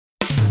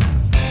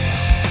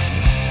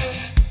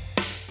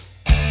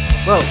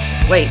Whoa,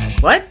 wait,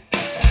 what?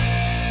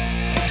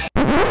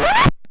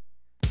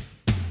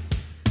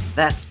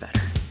 That's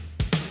better.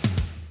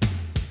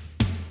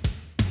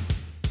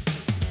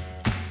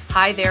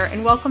 Hi there,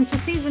 and welcome to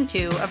Season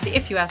 2 of the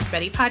If You Ask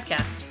Betty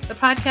podcast, the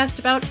podcast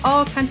about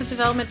all kinds of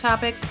development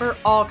topics for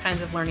all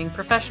kinds of learning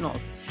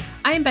professionals.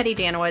 I am Betty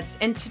Danowitz,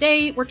 and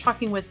today we're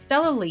talking with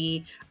Stella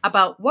Lee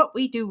about what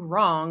we do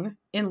wrong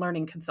in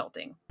learning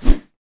consulting.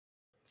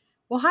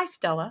 Well, hi,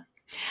 Stella.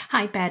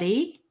 Hi,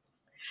 Betty.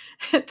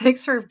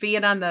 Thanks for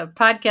being on the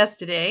podcast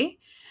today.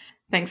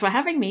 Thanks for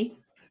having me.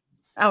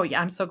 Oh, yeah,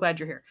 I'm so glad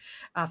you're here.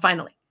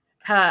 Finally.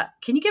 Can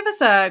you give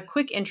us a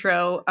quick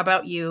intro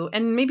about you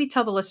and maybe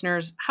tell the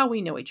listeners how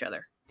we know each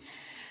other?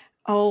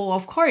 Oh,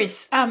 of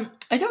course. I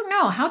don't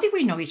know. How did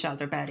we know each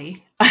other,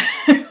 Betty?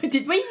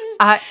 Did we?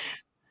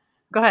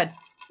 Go ahead.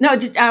 No,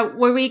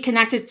 were we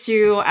connected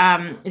to,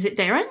 is it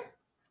Darren?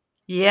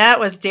 Yeah, it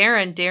was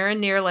Darren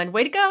Neerland.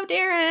 Way to go,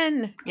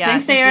 Darren. Yeah,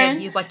 thanks, Darren.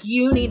 He's like,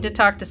 you need to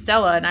talk to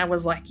Stella. And I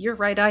was like, you're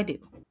right, I do.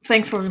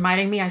 Thanks for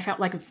reminding me. I felt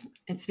like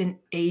it's been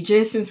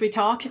ages since we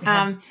talked. It's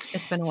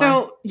been a while.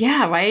 So,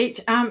 yeah, right.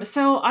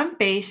 So I'm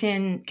based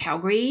in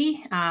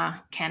Calgary,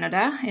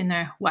 Canada, in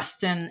the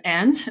western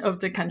end of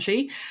the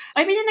country.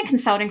 I've been in the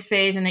consulting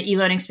space and the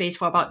e-learning space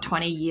for about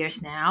 20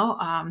 years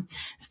now.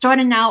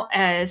 Starting out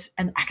as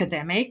an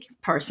academic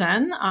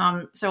person.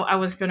 So I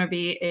was going to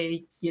be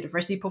a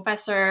university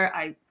professor.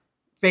 I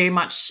very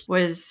much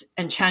was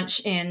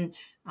entrenched in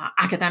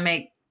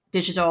academic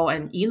digital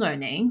and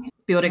e-learning,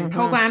 building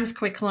programs,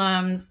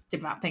 curriculums,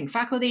 developing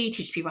faculty,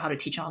 teach people how to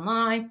teach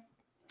online,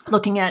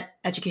 looking at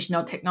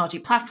educational technology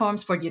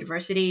platforms for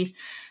universities.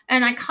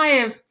 And I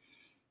kind of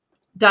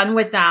done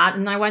with that.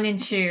 And I went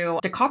into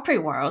the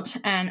corporate world.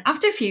 And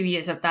after a few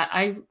years of that,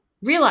 I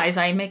realized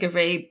I make a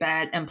very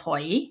bad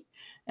employee.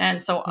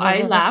 And so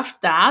I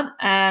left that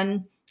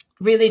and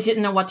really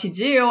didn't know what to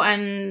do.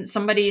 And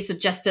somebody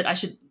suggested I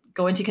should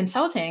go into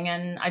consulting,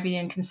 and I've been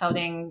in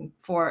consulting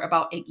for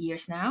about 8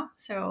 years now.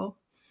 So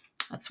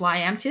that's why I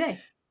am today.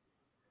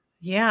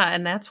 Yeah,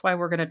 and that's why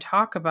we're going to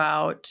talk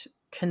about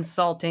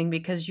consulting,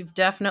 because you've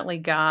definitely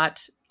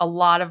got a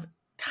lot of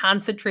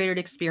concentrated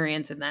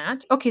experience in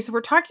that. Okay, so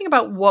we're talking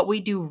about what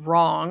we do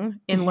wrong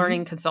in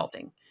learning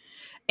consulting.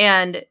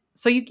 And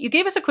so you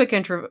gave us a quick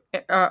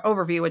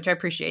overview, which I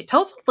appreciate.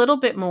 Tell us a little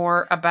bit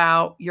more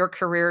about your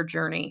career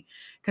journey,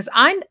 because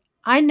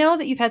I know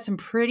that you've had some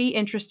pretty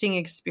interesting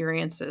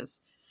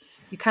experiences.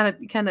 You kind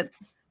of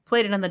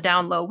played it on the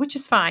down low, which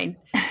is fine.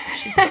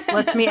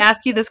 Let me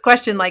ask you this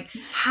question: like,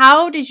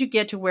 how did you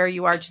get to where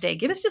you are today?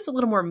 Give us just a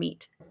little more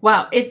meat.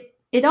 Well,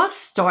 it all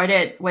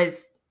started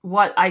with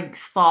what I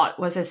thought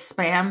was a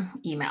spam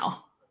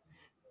email.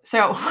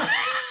 So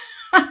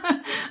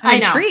I'm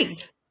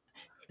intrigued.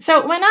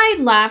 So when I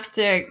left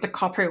the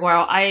corporate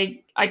world,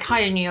 I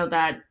kind of knew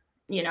that,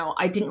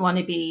 I didn't want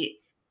to be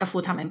a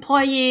full-time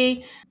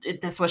employee.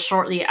 This was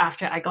shortly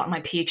after I got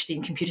my PhD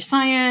in computer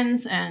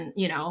science and,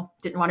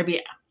 didn't want to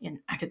be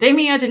in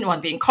academia, didn't want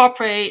to be in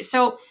corporate.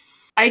 So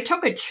I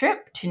took a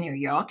trip to New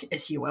York,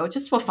 as you will,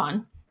 just for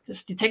fun,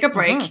 just to take a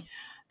break.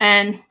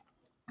 And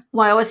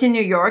while I was in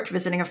New York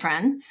visiting a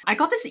friend, I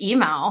got this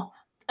email.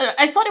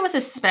 I thought it was a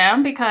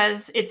spam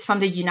because it's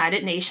from the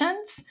United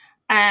Nations.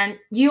 And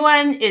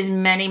UN is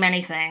many,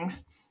 many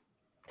things.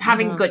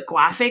 Having good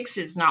graphics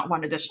is not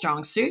one of the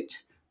strong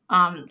suit.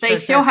 They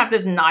still have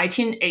this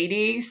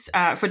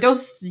 1980s. For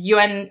those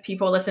UN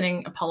people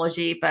listening,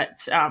 apology,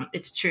 but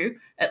it's true,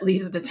 at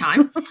least at the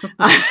time.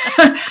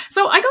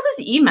 So I got this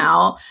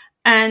email,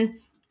 and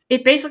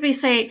it basically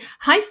say,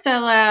 "Hi,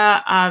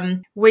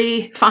 Stella.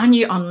 We found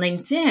you on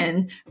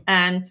LinkedIn,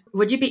 and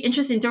would you be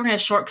interested in doing a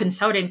short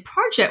consulting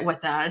project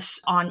with us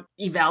on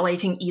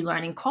evaluating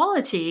e-learning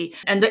quality?"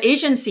 And the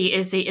agency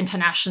is the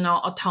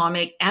International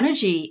Atomic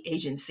Energy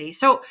Agency.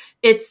 So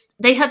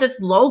they had this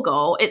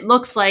logo. It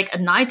looks like a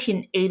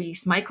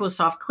 1980s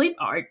Microsoft clip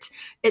art.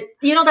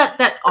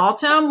 That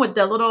autumn with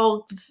the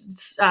little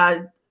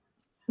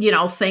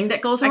thing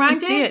that goes around. I can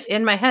see it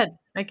in my head.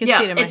 I can see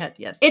it in my head.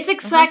 Yes, it's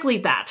exactly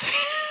that.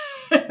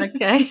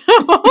 Okay.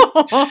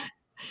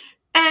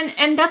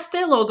 And that's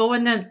their logo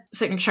and the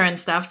signature and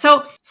stuff.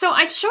 So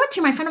I showed it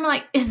to my friend. I'm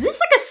like, is this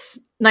like a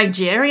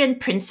Nigerian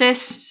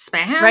princess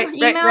spam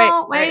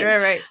email?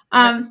 Right.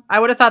 I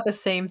would have thought the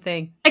same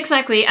thing.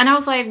 Exactly. And I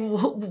was like,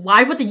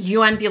 why would the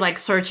UN be like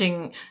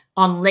searching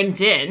on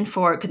LinkedIn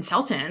for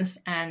consultants?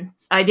 And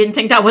I didn't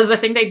think that was the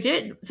thing they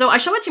did. So I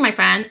showed it to my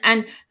friend,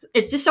 and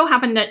it just so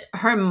happened that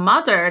her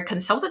mother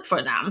consulted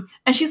for them.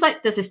 And she's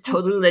like, this is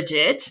totally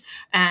legit,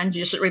 and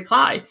you should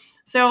reply.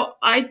 So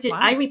I did. Wow.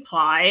 I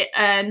reply,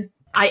 and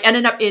I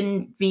ended up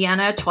in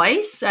Vienna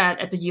twice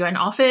at the UN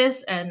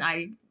office, and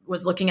I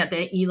was looking at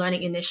their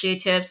e-learning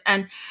initiatives.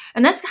 And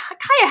that's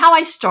kind of how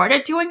I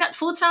started doing that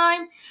full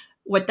time,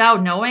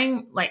 without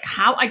knowing like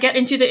how I get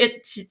into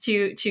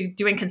to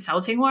doing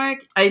consulting work.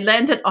 I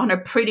landed on a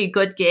pretty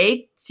good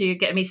gig to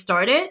get me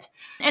started.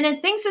 And then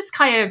things just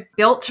kind of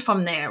built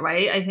from there,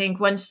 right? I think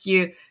once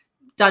you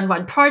done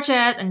one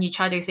project and you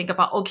try to think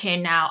about, okay,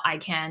 now I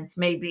can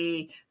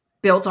maybe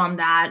build on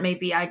that.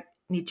 Maybe I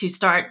need to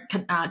start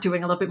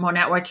doing a little bit more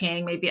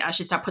networking. Maybe I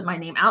should start putting my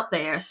name out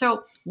there.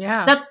 So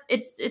Yeah. that's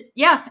it's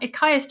yeah. It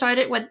kind of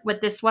started with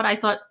this what I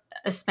thought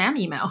a spam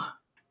email.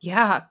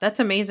 Yeah, that's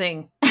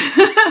amazing.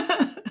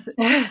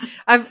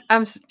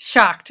 I'm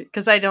shocked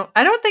because I don't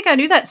think I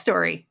knew that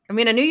story. I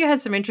mean, I knew you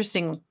had some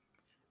interesting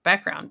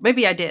background.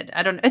 Maybe I did.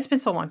 I don't know. It's been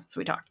so long since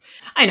we talked.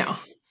 I know,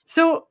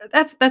 So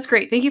that's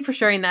great. Thank you for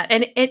sharing that.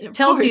 And it of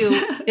tells course.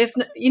 you if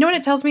you know what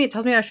it tells me. It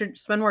tells me I should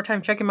spend more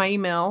time checking my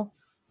email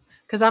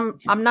because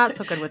I'm not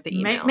so good with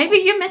the Maybe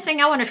email. you're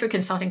missing out on a few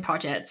consulting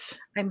projects.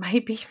 I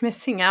might be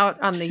missing out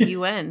on the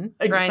UN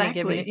trying to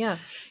give me, Exactly. yeah,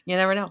 you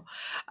never know.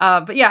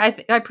 But yeah,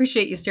 I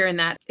appreciate you sharing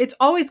that. It's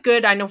always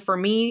good. I know for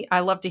me, I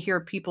love to hear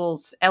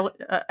people's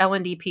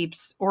L&D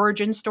peeps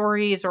origin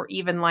stories or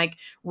even like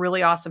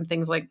really awesome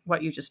things like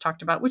what you just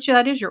talked about, which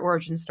that is your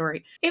origin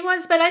story. It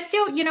was, but I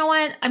still, you know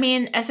what? I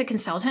mean, as a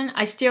consultant,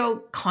 I still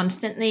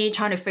constantly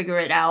trying to figure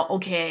it out.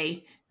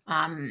 Okay,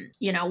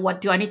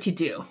 what do I need to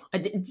do?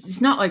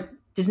 It's not like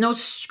there's no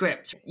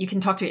script. You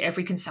can talk to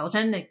every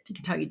consultant; they can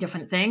tell you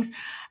different things.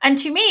 And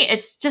to me,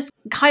 it's just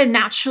kind of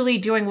naturally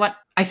doing what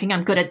I think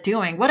I'm good at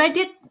doing. What I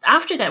did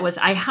after that was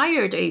I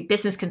hired a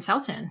business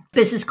consultant,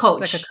 business Like a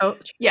coach.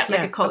 coach. Yeah, like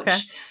a Yeah. Okay.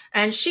 coach.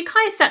 And she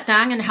kind of sat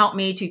down and helped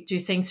me to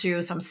think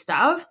through some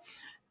stuff.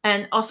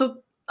 And also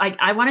like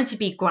I wanted to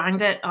be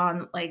grounded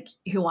on like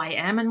who I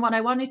am and what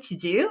I wanted to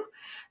do.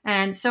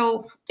 And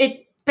so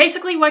it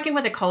basically working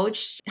with a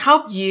coach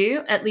help you,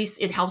 at least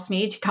it helps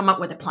me to come up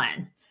with a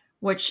plan,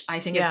 which I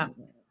think it's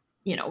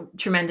Yeah.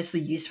 tremendously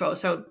useful.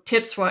 So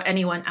tips for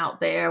anyone out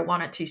there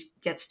wanted to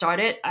get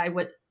started, I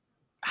would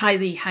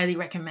highly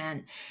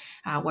recommend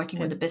working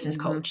with a And, business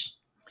mhm. coach.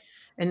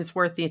 And it's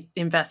worth the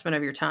investment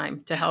of your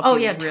time to help Oh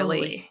you yeah, really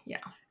totally.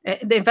 Yeah.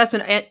 the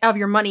investment of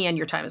your money and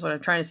your time is what I'm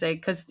trying to say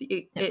because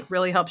Yeah. it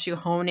really helps you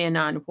hone in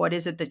on what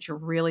is it that you're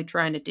really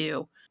trying to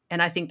do.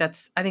 And I think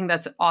that's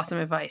awesome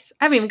advice.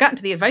 I haven't even gotten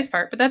to the advice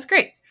part, but that's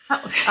great.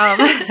 Oh. Um,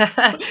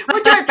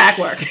 We're doing back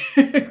work.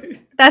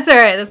 that's all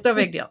right. That's no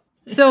big deal.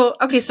 So,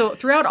 okay, so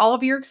throughout all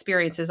of your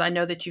experiences, I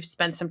know that you've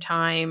spent some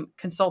time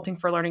consulting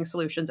for learning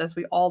solutions, as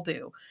we all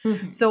do.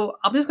 Mhm. So,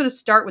 I'm just going to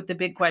start with the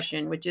big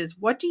question, which is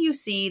what do you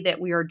see that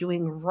we are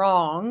doing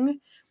wrong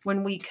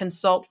when we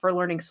consult for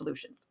learning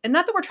solutions? And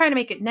not that we're trying to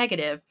make it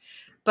negative,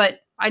 but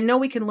I know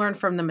we can learn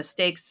from the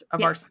mistakes of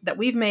Yeah. our that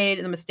we've made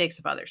and the mistakes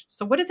of others.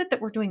 So, what is it that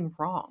we're doing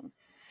wrong?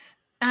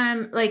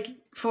 Like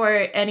for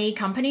any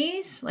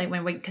companies, like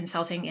when we're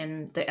consulting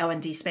in the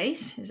L&D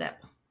space, is that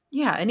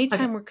Yeah, okay?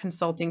 anytime we're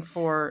consulting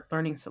for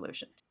learning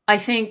solutions. I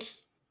think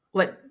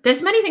what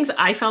there's many things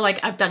I felt like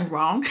I've done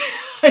wrong.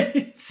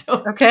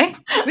 So Okay,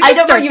 we I can don't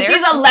know start if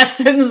these there. are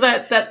lessons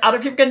that other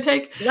people can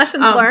take.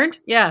 Lessons Um, learned.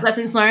 Yeah.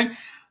 lessons learned.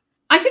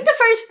 I think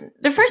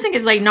the first thing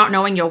is like not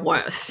knowing your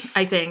worth.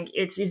 I think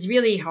it's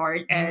really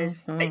hard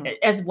Mhm.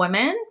 as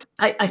women.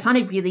 I find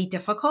it really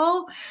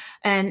difficult,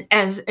 and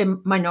as a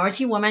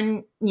minority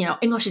woman,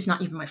 English is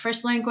not even my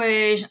first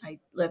language. I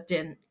lived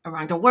in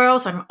around the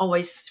world, so I'm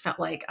always felt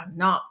like I'm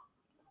not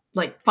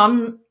like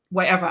from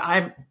wherever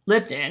I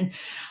lived in,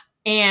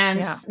 and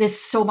Yeah. there's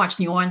so much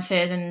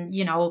nuances, and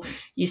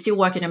you still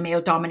work in a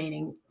male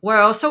dominating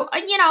world, so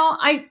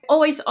I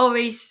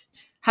always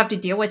have to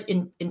deal with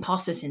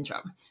imposter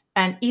syndrome,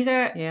 and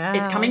either it's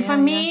Yeah, coming yeah,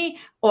 from yeah. me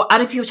or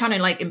other people trying to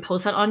like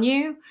impose that on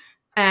you,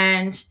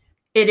 and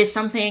it is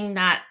something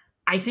that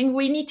I think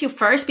we need to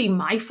first be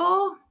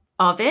mindful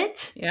of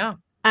it Yeah.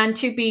 and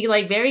to be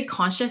like very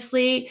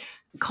consciously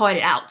call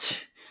it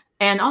out.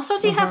 And also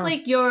to have Mhm.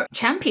 like your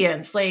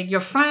champions, like your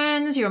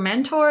friends, your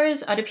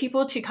mentors, other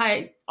people to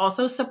kind of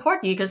also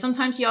support you. Because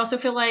sometimes you also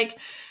feel like,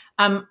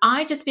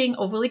 I just being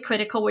overly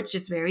critical, which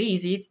is very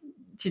easy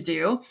to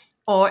do?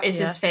 Or is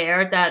this Yes.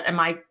 fair that am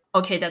I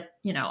okay that,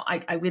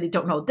 I really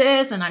don't know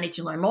this and I need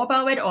to learn more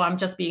about it, or I'm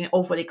just being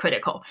overly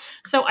critical.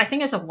 So I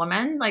think as a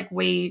woman, like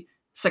we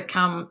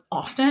succumb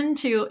often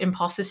to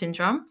imposter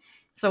syndrome.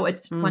 So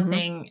it's one Mhm.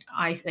 thing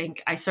I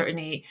think I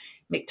certainly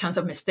make tons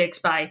of mistakes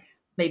by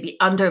maybe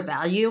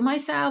undervalue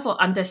myself or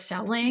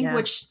underselling, Yeah.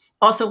 which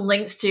also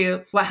links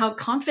to well, how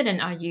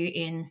confident are you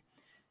in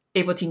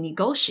able to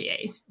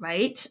negotiate,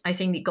 right? I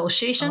think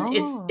negotiation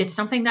it's Oh.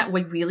 something that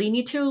we really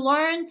need to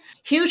learn.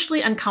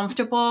 Hugely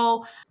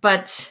uncomfortable,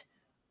 but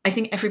I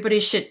think everybody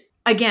should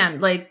again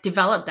like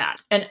develop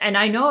that. And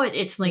I know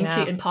it's linked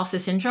to Yeah. imposter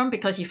syndrome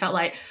because you felt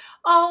like,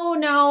 oh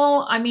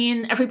no, I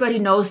mean everybody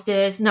knows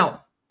this. No,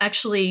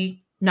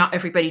 actually not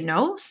everybody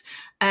knows.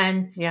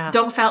 And Yeah.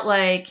 don't felt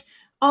like,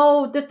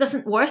 oh, this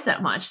doesn't worth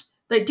that much.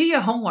 Like do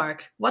your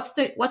homework. What's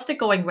the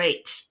going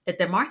rate at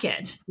the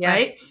market,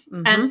 right? Yes.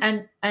 and Mhm.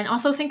 and and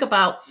also think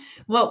about,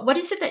 well, what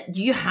is it that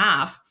you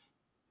have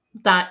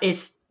that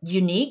is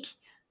unique,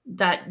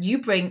 that you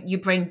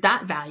bring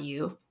that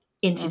value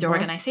into the Mhm.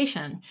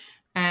 organization,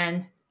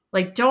 and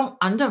like don't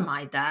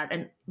undermine that,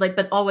 and like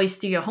but always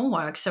do your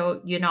homework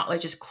so you're not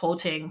like just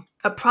quoting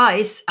a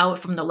price out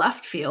from the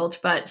left field,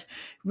 but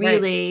Right.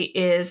 really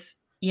is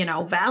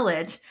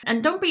valid.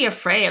 And don't be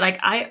afraid. Like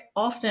I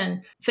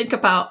often think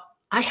about,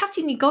 I have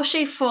to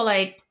negotiate for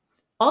like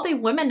all the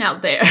women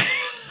out there.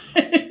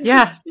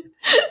 Yeah. Just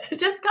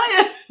Just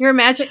kind of.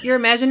 You're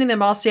imagining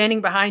them all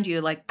standing behind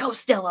you like, "Go,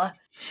 Stella."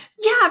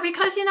 Yeah,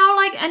 because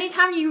like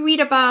anytime you read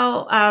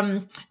about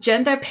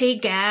gender pay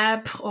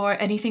gap or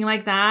anything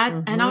like that,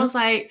 and I Mhm. was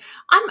like,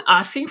 I'm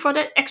asking for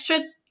the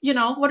extra,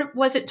 what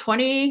was it,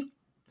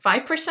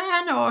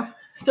 25% or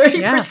thirty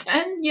Yeah.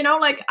 percent?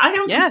 Like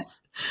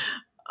Yes.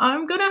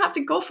 I'm gonna have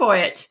to go for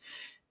it.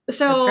 That's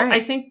So I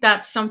right. think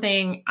that's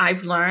something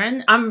I've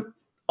learned. I'm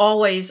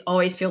always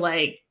feel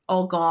like,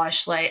 oh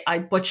gosh, like I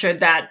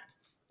butchered that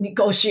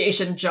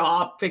negotiation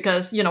job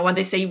because when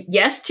they say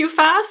yes too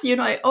fast, you're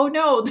like, oh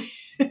no,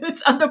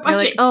 it's under You're like,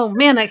 budget. "Oh,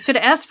 man, I should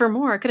have asked for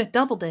more. I could have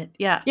doubled it."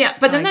 Yeah. Yeah,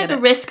 but No, then I like, get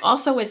the it. risk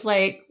also is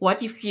like,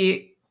 what if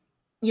you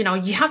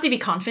have to be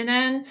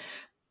confident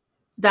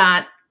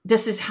that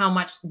this is how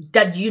much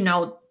that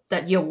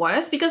that you're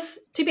worth, because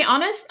to be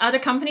honest, other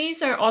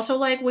companies are also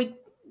like,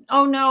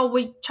 oh no,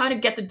 we try to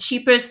get the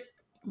cheapest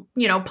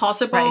Right.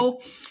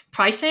 possible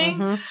pricing.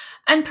 Mhm.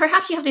 And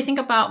perhaps you have to think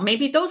about,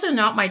 maybe those are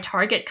not my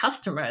target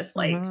customers.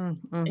 Like, Mhm.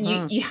 you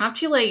Mhm. you have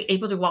to like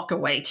able to walk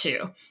away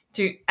too,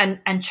 and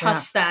Yeah.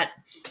 trust that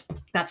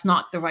that's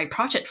not the right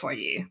project for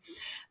you.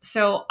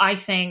 So I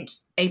think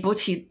able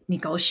to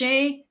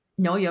negotiate,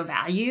 know your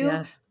value,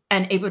 Yes.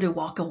 and able to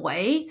walk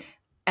away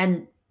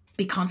and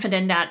be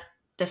confident that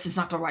this is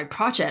not the right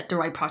project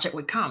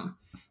would come,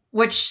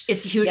 which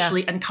is Yeah.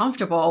 hugely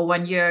uncomfortable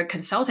when you're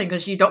consulting,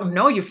 because you don't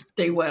know if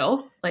they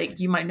will. Like,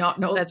 you might not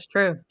know. That's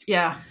true.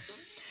 Yeah.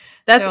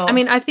 I So,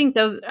 mean, I think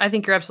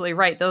you're absolutely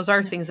right. Those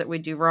are yeah. things that we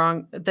do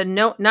wrong. The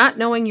no not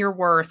knowing your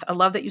worth. I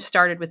love that you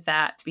started with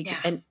that Yeah.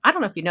 and I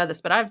don't know if you know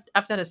this, but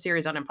I've done a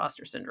series on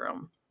imposter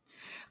syndrome.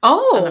 I don't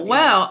know Oh, if you know that.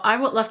 well, I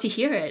would love to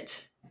hear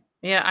it.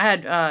 Yeah, I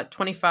had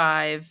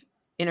 25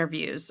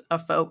 interviews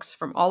of folks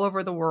from all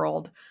over the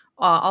world,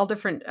 all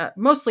different,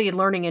 mostly in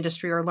learning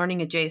industry or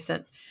learning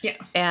adjacent, Yeah.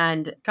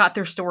 and got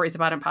their stories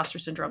about imposter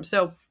syndrome.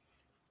 So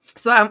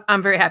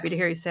I'm very happy to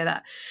hear you say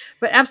that.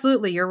 But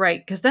absolutely, you're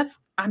right, because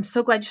I'm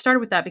so glad you started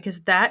with that,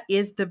 because that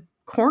is the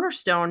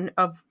cornerstone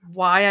of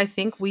why I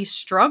think we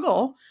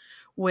struggle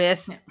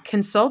with Yeah.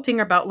 consulting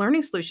about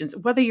learning solutions.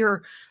 Whether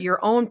you're your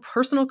own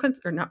personal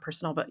or not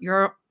personal, but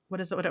your what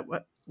is it?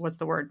 What's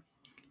the word?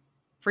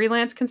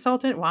 Freelance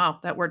consultant. Wow,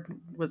 that word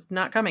was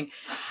not coming.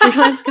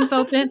 Freelance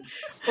consultant,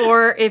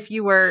 or if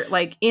you were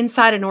like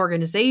inside an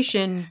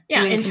organization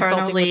Yeah. doing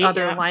consulting with Internally.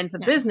 other Yeah. lines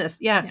of Yeah. business.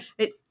 Yeah,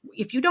 Yeah.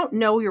 if you don't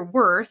know your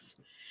worth,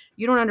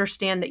 you don't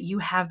understand that you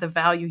have the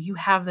value, you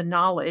have the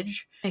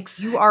knowledge,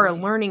 you are a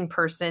Exactly. learning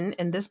person,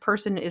 and this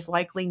person is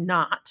likely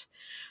not,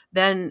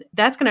 then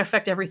that's going to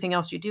affect everything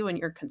else you do in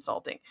your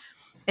consulting.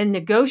 And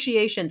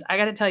negotiations, I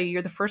got to tell you,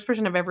 you're the first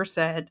person I've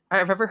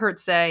ever heard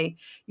say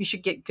you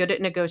should get good at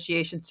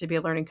negotiations to be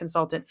a learning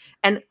consultant.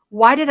 And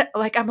why did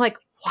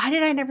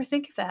I never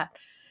think of that?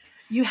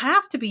 You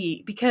have to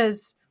be,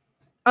 because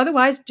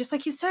otherwise, just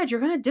like you said,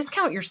 you're going to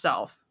discount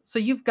yourself. So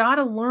you've got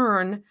to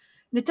learn.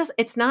 And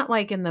it's not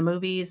like in the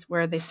movies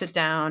where they sit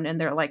down and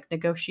they're like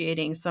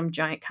negotiating some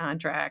giant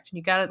contract and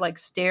you got to like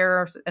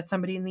stare at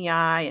somebody in the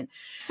eye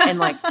and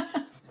like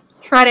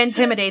try to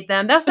intimidate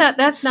them. That's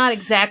not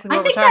exactly I what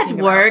we're think that talking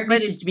about. word But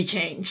needs to it's be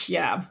changed.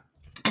 Yeah.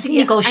 I think yeah,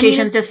 I mean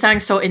negotiation it's just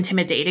sounds so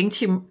intimidating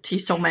to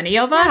so many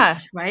of yeah.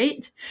 us,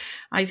 right?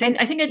 I think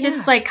And I think it's just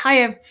yeah. like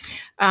kind of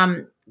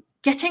um,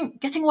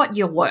 getting what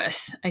you're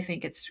worth. I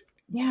think it's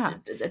Yeah.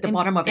 the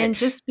bottom of it. And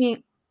just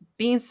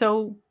being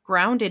so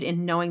grounded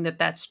in knowing that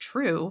that's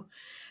true,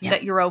 Yeah.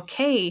 that you're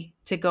okay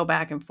to go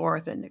back and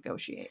forth and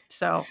negotiate.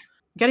 So,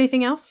 got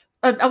anything else?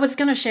 I was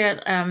gonna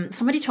share.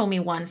 Somebody told me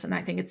once, and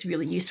I think it's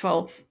really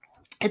useful.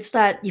 It's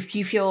that if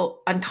you feel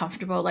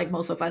uncomfortable, like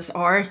most of us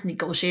are,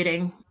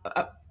 negotiating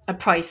a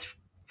price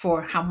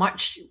for how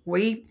much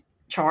we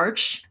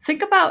charge,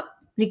 think about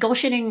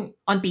negotiating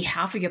on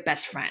behalf of your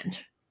best friend.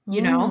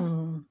 You know,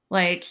 Mm,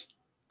 like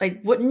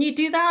wouldn't you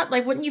do that?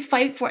 Like, wouldn't you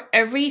fight for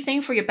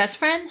everything for your best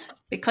friend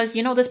because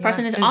this yeah,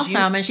 person is because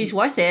awesome and she's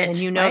worth and it,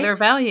 you know right? their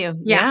value.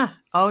 Yeah, Yeah.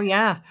 Oh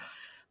yeah.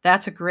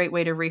 That's a great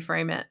way to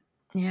reframe it.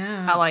 I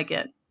yeah. like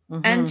it.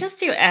 And Hmm. just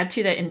to add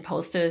to the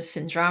imposter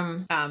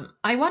syndrome,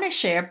 I want to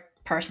share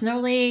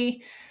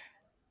personally.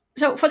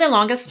 So for the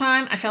longest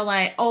time, I felt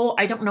like, oh,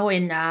 I don't know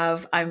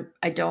enough. I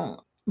don't.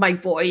 My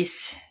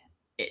voice,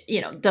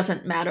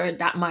 doesn't matter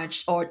that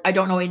much, or I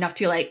don't know enough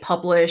to like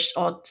publish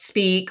or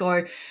speak,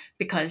 or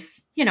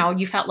because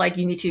you felt like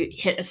you need to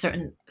hit a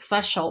certain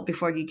threshold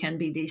before you can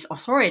be this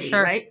authority,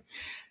 Sure. right?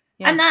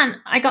 Yeah. And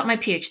then I got my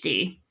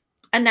PhD.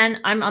 And then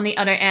I'm on the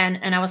other end,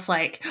 and I was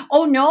like,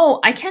 "Oh no,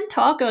 I can't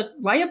talk or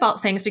write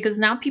about things because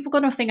now people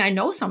gonna think I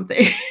know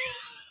something."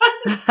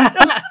 so,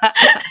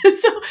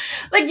 so,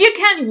 like, you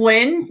can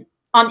win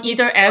on You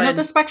either end of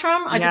the would.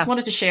 spectrum. I just Yeah.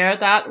 wanted to share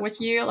that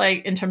with you,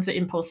 like in terms of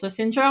imposter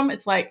syndrome.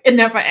 It's like it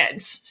never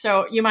ends,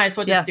 so you might as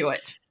well just Yeah. do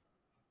it.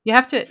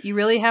 You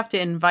really have to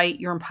invite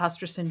your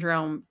imposter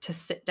syndrome to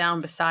sit down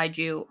beside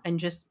you and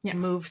just Yeah.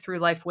 move through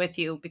life with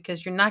you,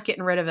 because you're not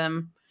getting rid of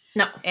him.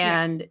 No.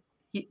 Yeah. And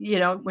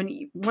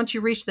once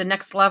you reach the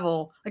next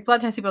level, like a lot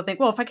of times people think,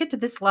 well, if I get to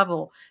this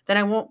level, then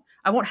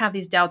I won't have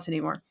these doubts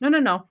anymore. No, no,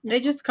 no. Yeah. They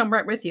just come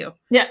right with you.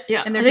 Yeah.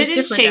 Yeah. And they're They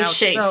just did different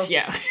change doubts. shapes. So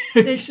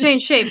Yeah. they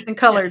change shapes and Yeah.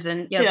 colors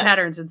and Yeah.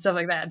 patterns and stuff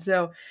like that.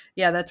 So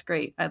yeah, that's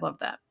great. I love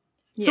that.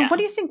 So what Yeah.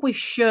 do you think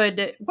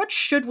what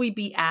should we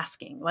be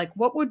asking? Like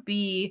what would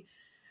be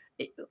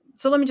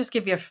so let me just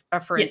give you a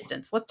for Yeah.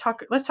 instance. Let's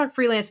talk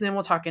freelance and then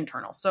we'll talk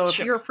internal. So if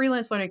Sure. you're a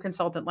freelance learning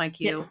consultant like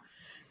Yeah. you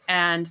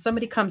and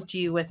somebody comes to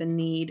you with a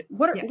need,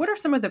 Yeah. what are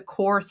some of the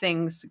core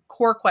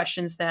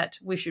questions that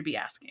we should be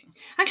asking?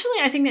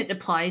 Actually, I think it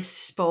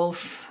applies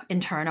both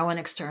internal and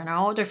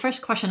external. The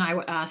first question I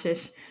would ask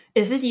is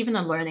this even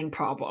a learning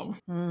problem?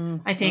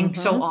 I think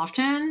so Mm-hmm.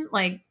 often,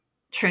 like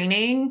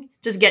training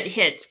just get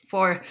hit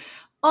for,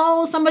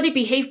 oh, somebody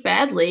behaved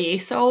badly.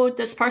 So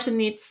this person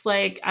needs,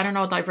 like, I don't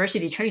know,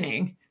 diversity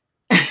training.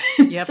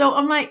 Yep. So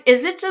I'm like,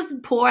 is it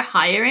just poor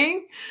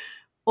hiring?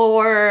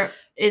 Or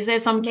is there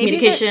some Maybe that,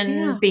 communication,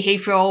 yeah.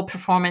 behavioral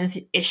performance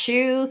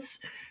issues?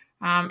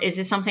 Is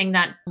it something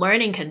that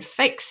learning can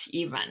fix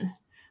even?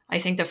 I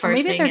think the Or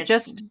first maybe thing they're is,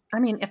 just, I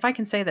mean, if I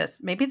can say this,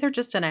 maybe they're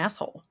just an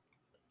asshole.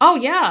 oh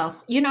yeah,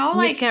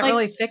 And you can't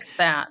really fix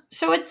that.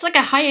 so it's like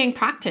a hiring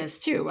practice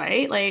too,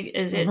 right? Like,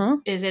 Mm-hmm.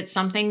 is it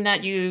something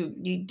that you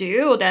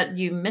do that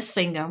you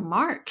missing the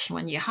mark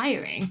when you're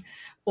hiring,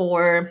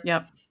 or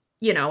Yep.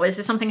 is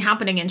it something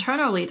happening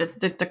internally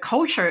that the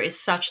culture is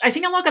such? I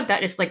think a lot of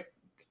that is like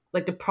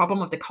the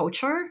problem of the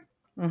culture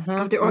of the Mm-hmm.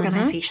 Mm-hmm.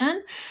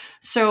 organization.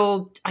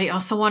 So I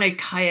also want to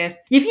kind of,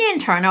 if you're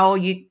internal,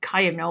 you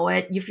kind of know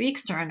it. If you're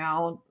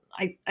external,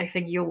 I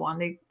think you'll want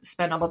to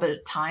spend a little bit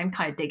of time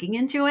kind of digging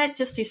into it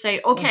just to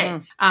say, okay,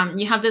 Mm-hmm.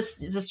 you have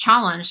this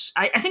challenge.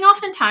 I think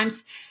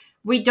oftentimes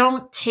we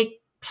don't take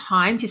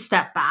time to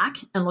step back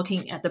and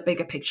looking at the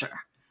bigger picture.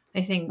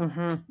 I think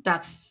Mm-hmm.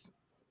 that's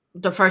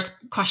the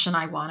first question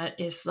I wanted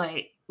is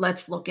like,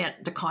 let's look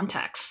at the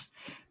context.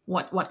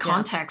 What Yeah.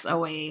 context are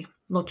we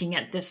looking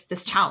at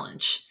this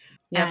challenge?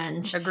 Yep.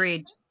 And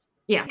Agreed.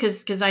 yeah,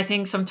 because I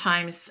think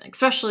sometimes,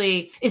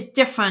 especially, it's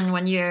different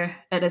when you're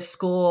at a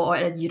school or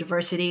at a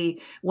university,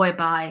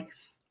 whereby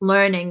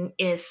learning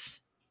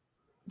is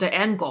the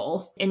end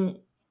goal.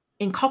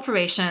 In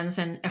corporations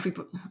and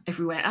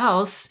everywhere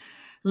else,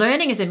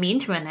 learning is a mean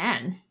to an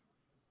end.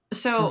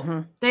 So Mm-hmm.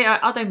 there are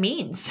other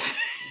means.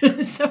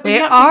 So you They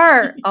have to,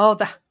 are. Oh,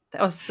 that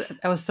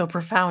was so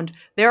profound.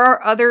 There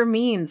are other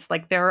means,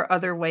 like there are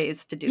other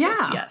ways to do this.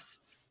 yeah.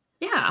 Yes.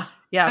 Yeah. I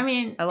Yeah.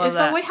 mean, I love so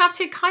that. we have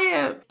to kind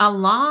of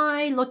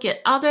align, look at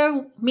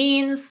other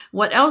means.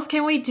 What else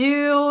can we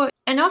do?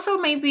 And also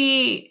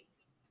maybe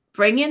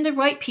bring in the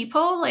right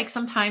people. Like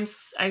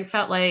sometimes I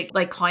felt like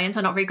clients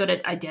are not very good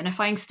at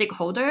identifying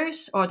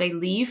stakeholders, or they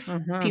leave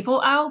Mm-hmm. people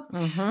out.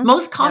 Mm-hmm.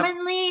 Most Yep.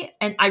 commonly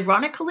and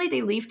ironically,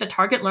 they leave the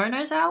target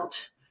learners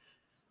out.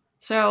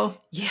 So,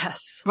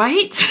 Yes.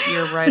 right?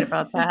 You're right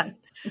about that.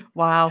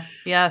 Wow.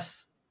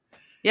 Yes.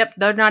 Yep.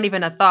 They're not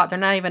even a thought. They're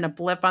not even a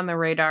blip on the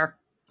radar.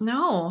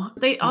 No,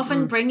 they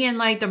often Mm-mm. bring in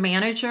like the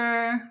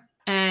manager,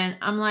 and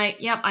I'm like,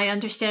 yep, I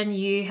understand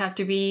you have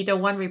to be the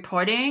one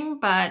reporting,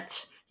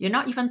 but you're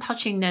not even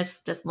touching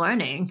this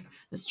learning,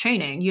 this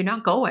training. You're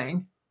not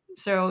going.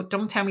 So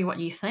don't tell me what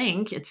you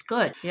think. It's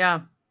good.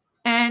 Yeah.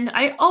 And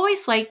I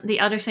always like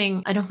the other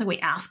thing I don't think we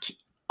ask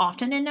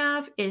often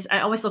enough is I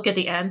always look at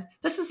the end.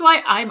 This is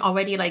why I'm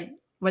already like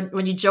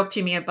when you joke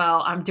to me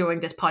about I'm doing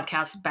this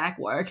podcast back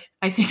work,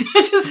 I think Yeah.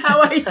 that's just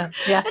how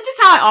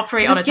I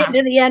operate all the Just get time.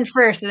 to the end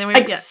first, and then we yeah.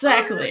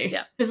 Exactly.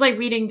 Yeah. It's like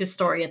reading the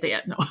story at the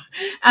end. No.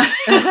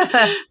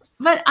 Yeah.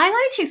 But I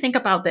like to think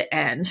about the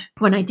end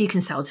when I do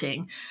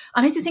consulting.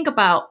 I like to think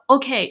about,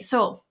 okay,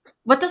 so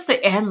what does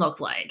the end look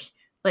like?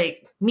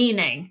 Like,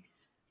 meaning,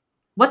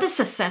 what does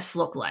success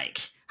look like?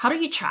 How do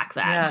you track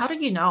that? How do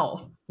Yes. you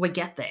know we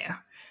get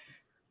there?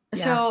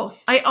 Yeah. So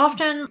I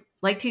often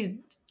like to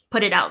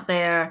put it out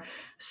there.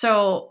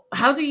 So,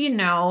 how do you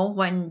know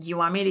when you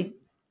want me to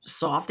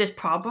solve this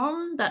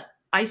problem that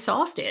I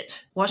solved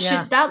it? What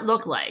Yeah. should that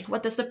look like?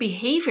 What does the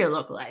behavior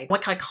look like?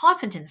 What kind of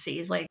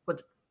competencies? Like,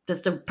 what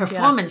does the Yeah.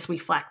 performance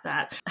reflect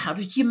that? How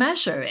do you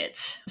measure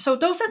it? So,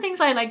 those are things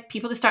I like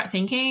people to start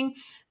thinking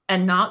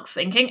and not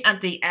thinking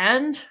at the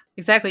end.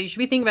 Exactly. You should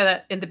be thinking about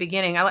that in the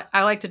beginning.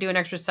 I like to do an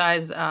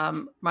exercise.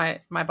 My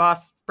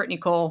boss, Brittany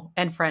Cole,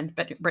 and friend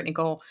Brittany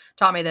Cole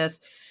taught me this,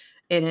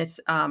 and it's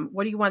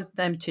what do you want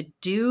them to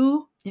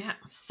do, Yeah.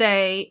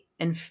 say,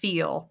 and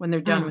feel when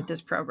they're done Mm. with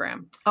this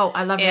program? Oh,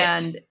 I love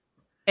it.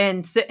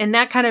 And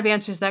that kind of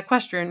answers that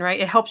question, right?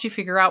 It helps you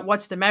figure out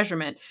what's the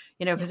measurement,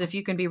 because Yeah. if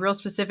you can be real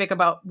specific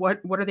about what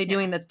are they Yeah.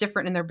 doing that's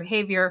different in their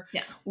behavior,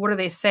 Yeah. what are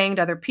they saying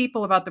to other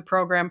people about the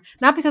program?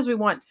 Not because we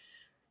want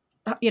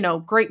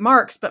great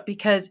marks, but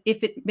because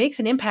if it makes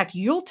an impact,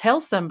 you'll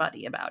tell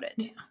somebody about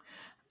Yeah. it.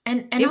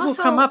 And It will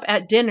come also, up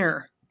at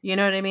dinner. You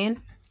know what I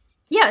mean?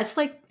 yeah, it's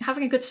like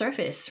having a good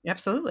service.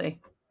 Absolutely.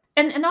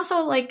 And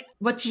also, like,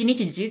 what you need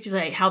to do to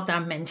like help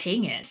them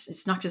maintain it.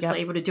 It's not just like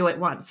Yep. able to do it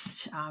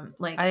once.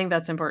 I think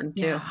that's important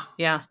too. Yeah.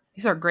 Yeah.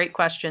 These are great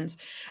questions.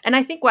 And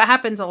I think what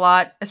happens a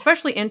lot,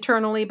 especially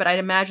internally, but I'd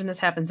imagine this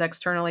happens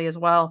externally as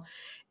well,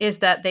 is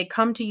that they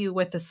come to you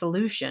with a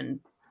solution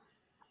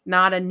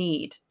not a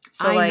need.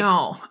 So I like,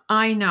 know.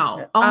 I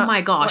know. Oh my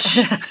what, gosh.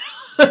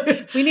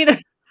 we need a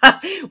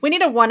we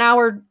need a 1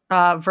 hour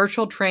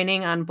virtual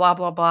training on blah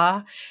blah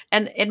blah.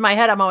 And in my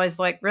head, I'm always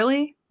like,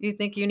 really? You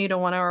think you need a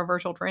 1 hour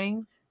virtual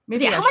training? Yeah,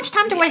 Maybe I how should much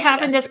time do I have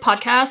in ask this you.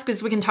 podcast?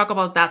 Because we can talk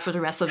about that for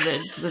the rest of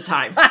the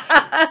time.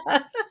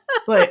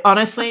 Like,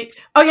 honestly.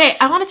 Okay,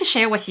 I wanted to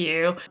share with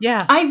you.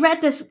 Yeah. I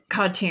read this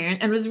cartoon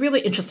and it was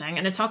really interesting.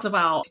 And it talks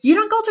about you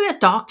don't go to a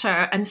doctor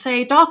and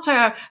say,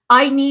 Doctor,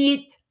 I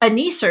need a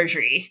knee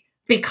surgery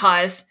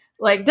because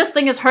like this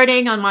thing is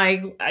hurting on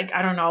my, like,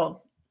 I don't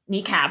know,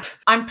 kneecap.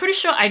 I'm pretty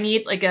sure I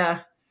need like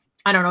a,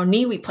 I don't know,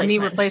 knee A knee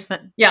replacement.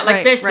 replacement. Yeah, like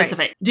Right, very right,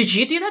 specific. Did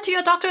you do that to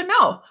your doctor?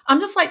 No. I'm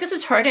just like, this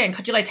is hurting.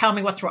 Could you like tell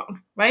me what's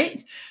wrong?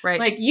 Right? right.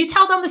 Like you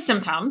tell them the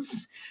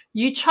symptoms,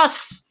 you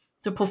trust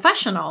the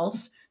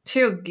professionals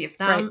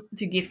Right.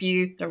 to give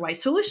you the right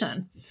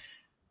solution.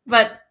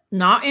 But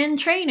not in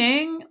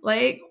training,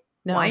 like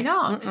why No.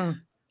 not?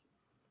 Mm-mm.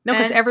 No,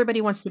 because And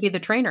everybody wants to be the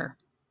trainer.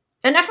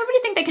 everybody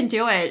think they can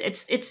do it.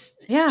 It's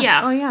Yeah.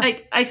 yeah. Oh yeah.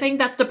 Like I think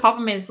that's the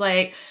problem is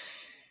like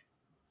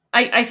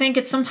I think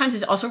it's sometimes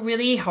it's also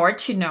really hard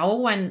to know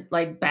when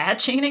like bad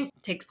training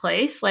takes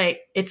place.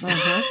 Like it's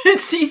Mm-hmm.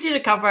 it's easy to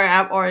cover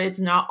up or it's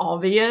not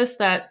obvious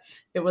that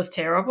it was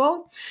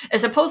terrible.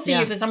 As opposed to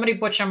Yeah. if somebody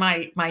butcher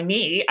my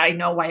knee, I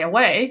know right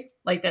away.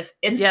 Like this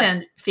instant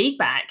Yes.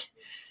 feedback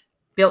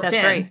built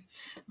That's right. in.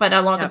 But a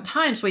lot of Yep.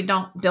 times we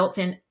don't build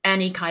in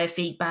any kind of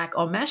feedback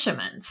or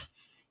measurement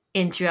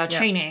into our Yep.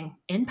 training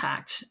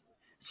impact.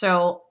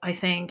 So I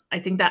think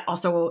that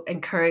also will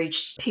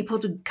encourage people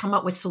to come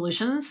up with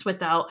solutions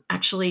without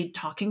actually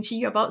talking to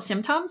you about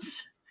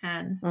symptoms.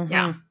 And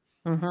yeah.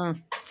 Mm-hmm. Mm-hmm.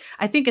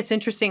 I think it's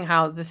interesting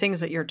how the things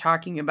that you're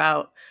talking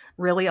about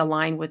really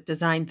align with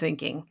design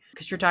thinking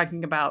because you're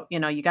talking about,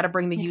 you got to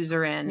bring the Yeah.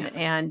 user in Yeah.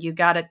 and you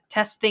got to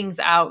test things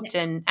Yeah. out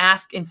and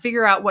ask and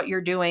figure out what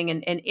you're doing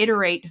and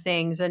iterate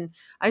things. And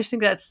I just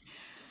think that's,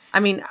 I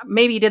mean,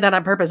 maybe you did that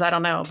on purpose. I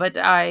don't know. But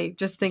I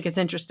just think it's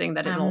interesting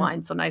that it Um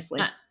aligns so nicely.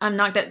 I'm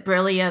not that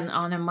brilliant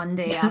on a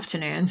Monday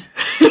afternoon.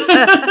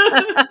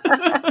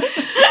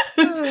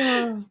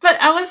 But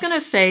I was going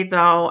to say,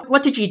 though,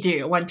 what did you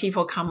do when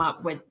people come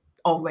up with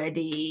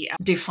already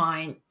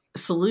defined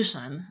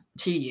solution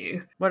to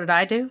you? What did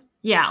I do?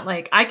 Yeah,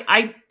 like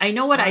I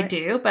know what I I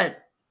do, but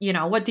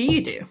what do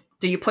you do?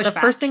 Do you push The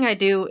first back? thing I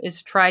do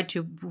is try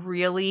to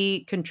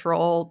really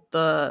control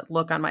the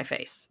look on my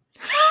face.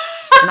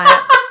 And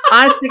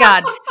honest to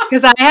God,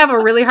 because I have a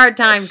really hard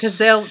time because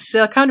they'll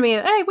come to me,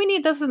 hey, we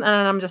need this, and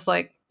I'm just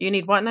like, you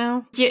need what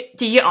now?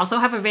 Do you also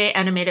have a very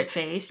animated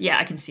face? Yeah,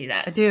 I can see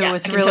I that. do. Yeah, I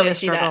It's can really totally a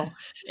see that. struggle.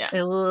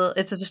 Yeah.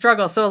 It's a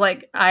struggle. So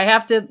like I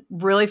have to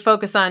really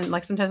focus on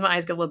like sometimes my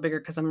eyes get a little bigger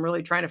because I'm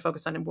really trying to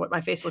focus on what my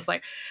face looks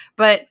like.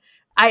 But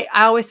I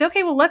always say,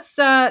 okay, well let's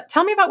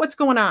tell me about what's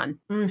going on.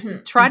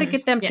 Mm-hmm, Try to mm-hmm.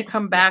 get them to Yeah,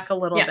 come yeah, back a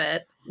little yeah,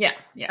 bit. yeah,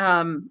 yeah,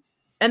 Um,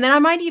 and then I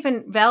might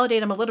even validate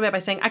them a little bit by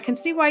saying, I can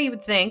see why you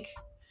would think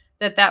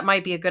that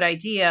might be a good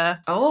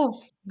idea.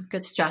 oh,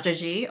 good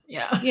strategy.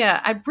 Yeah, Yeah,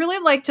 I'd really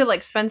like to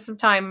like spend some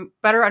time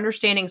better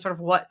understanding sort of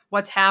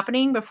what's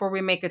happening before we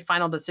make a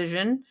final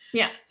decision.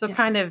 yeah, So yeah.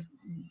 kind of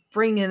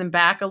bringing them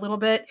back a little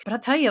bit. But I'll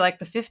tell you, like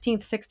the 15th,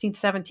 16th,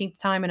 17th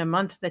time in a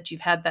month that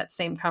you've had that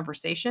same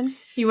conversation,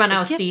 You run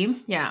out it of steam.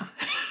 gets, Yeah.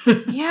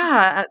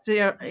 yeah. So,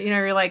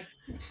 you're like,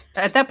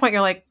 at that point,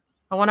 you're like,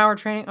 a 1 hour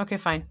training? Okay,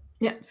 fine.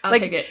 Yeah, I'll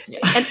take Like, it. Yeah.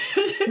 and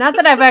not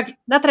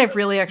that I've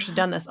really actually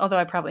done this, although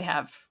I probably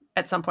have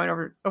at some point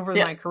over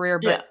Yeah. my career.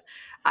 Yeah.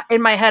 But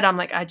in my head, I'm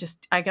like, I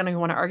don't even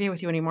want to argue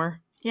with you anymore.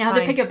 You have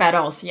to pick Fine. your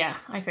battles. Yeah,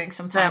 I think Yeah.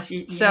 sometimes you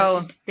have to So,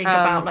 think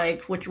about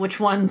like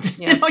which one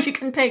yeah. you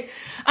can pick.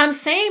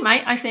 Same.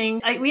 I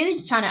think I really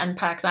trying to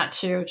unpack that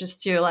too,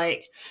 just to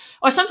like,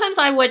 or sometimes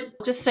I would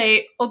just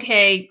say,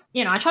 okay,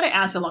 I try to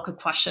ask a lot of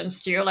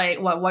questions too, like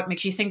what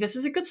makes you think this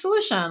is a good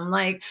solution,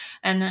 like,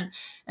 and then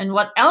and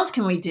what else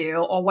can we do,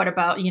 or what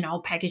about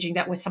packaging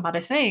that with some other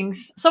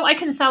things. So I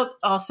consult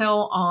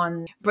also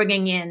on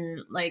bringing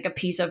in like a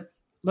piece of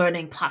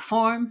learning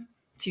platform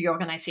to your Oh,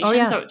 organization.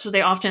 yeah. So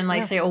they often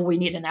like Yeah. say, oh, we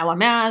need an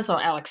LMS or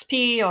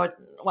LXP or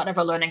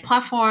whatever learning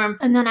platform.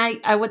 And then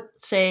I would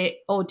say,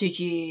 oh, did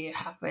you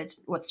have it?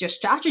 What's your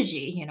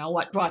strategy?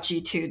 What brought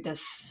you to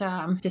this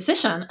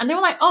decision? And they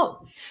were like,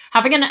 oh,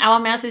 having an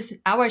LMS is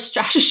our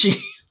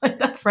strategy. Like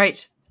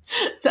Right.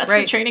 that's the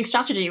Right. training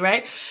strategy,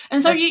 right?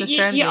 And so That's you, the you you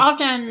strategy.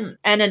 often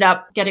ended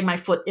up getting my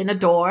foot in the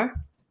door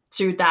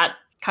to that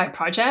kind of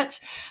project.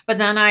 But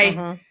then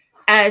Mm-hmm.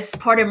 as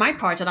part of my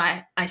project,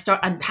 I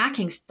start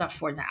unpacking stuff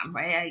for them,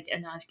 right?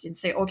 And I can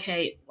say,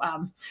 okay,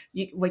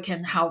 we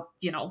can help,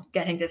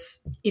 getting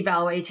this,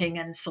 evaluating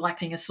and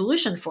selecting a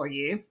solution for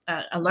you,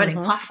 a learning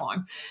Mm-hmm.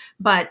 platform.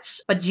 But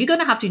you're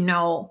gonna have to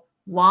know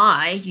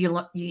why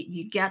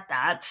you get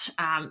that.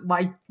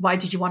 Why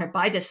did you want to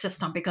buy this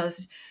system?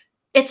 Because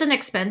it's an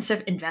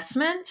expensive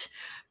investment,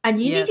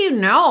 and you need to Yes.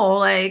 know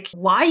like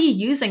why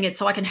you're using it,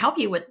 so I can help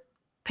you with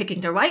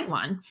picking the right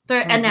one. The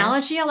Mm-hmm.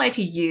 analogy I like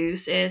to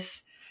use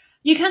is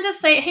you can just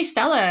say, hey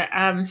Stella,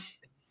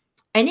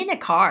 I need a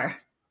car,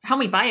 help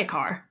me buy a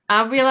car.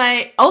 I'll be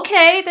like,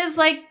 okay, there's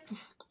like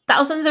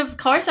thousands of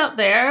cars out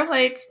there.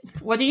 Like,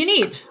 what do you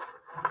need?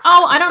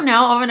 Oh, I don't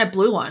know. I want a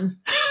blue one.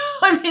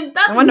 I mean, I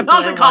that's want a not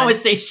the blue one.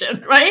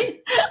 conversation, right?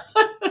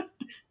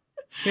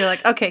 You're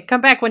like, okay,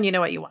 come back when you know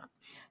what you want.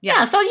 Yeah.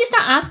 Yeah, so you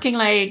start asking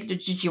like,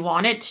 did you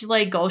want it to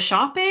like go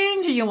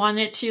shopping? Did you want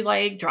it to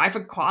like drive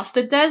across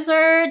the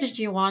desert? Did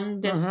you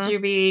want this Mm-hmm. to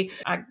be,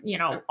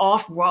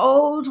 off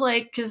road?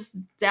 Like, because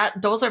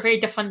those are very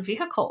different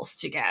vehicles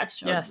to get.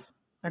 Yes.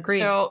 Agreed.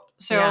 Yeah.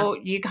 So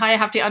you kind of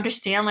have to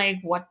understand like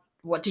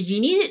what do you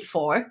need it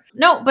for?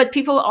 No, but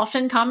people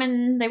often come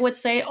and they would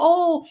say,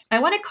 "Oh, I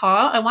want a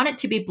car. I want it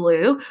to be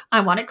blue. I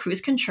want it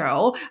cruise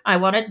control. I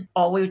want it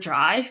all-wheel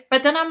drive."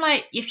 But then I'm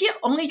like, if you're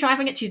only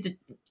driving it to the,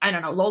 I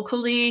don't know,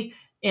 locally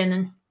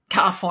in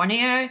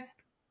California,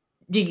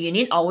 do you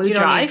need all-wheel You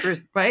don't need drive?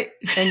 cruise, Right?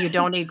 and you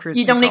don't need cruise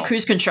You don't need control.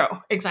 cruise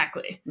control.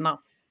 Exactly. No.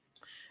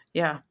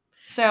 Yeah.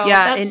 So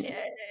Yeah. And that's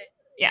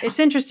yeah. it's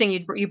interesting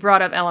you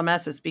brought up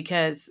LMSs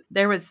because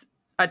there was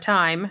a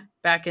time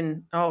back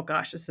in, oh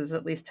gosh, this is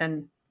at least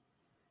 10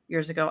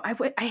 years ago.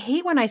 I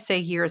hate when I say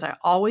years. I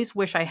always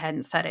wish I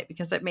hadn't said it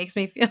because it makes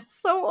me feel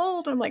so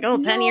old. I'm like,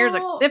 oh, 10 years,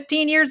 No.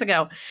 15 years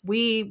ago.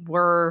 We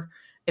were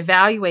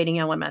evaluating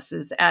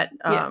LMSs at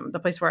Yeah. the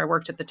place where I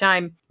worked at the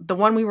time. The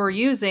one we were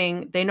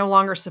using, they no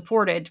longer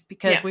supported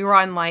because Yeah. we were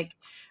on like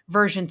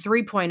version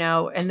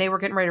 3.0 and they were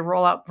getting ready to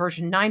roll out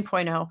version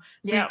 9.0.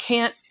 So Yeah.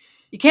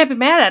 you can't be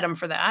mad at them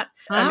for that.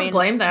 I I don't mean,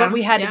 blame but them.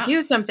 we had to Yeah.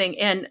 do something.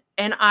 And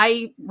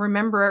I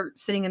remember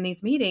sitting in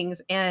these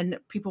meetings and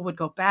people would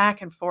go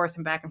back and forth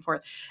and back and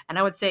forth. And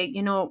I would say,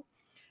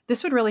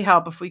 this would really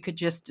help if we could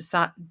just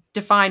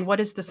define what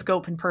is the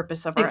scope and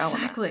purpose of our LMS.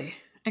 Exactly.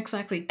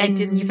 Exactly. They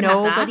didn't And even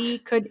have that. nobody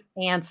could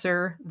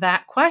answer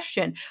that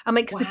question. I'm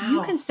like, because if you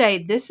Wow. can say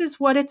this is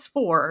what it's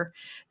for,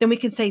 then we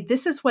can say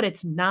this is what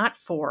it's not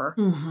for.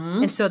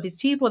 Mm-hmm. And so these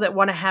people that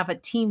want to have a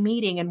team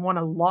meeting and want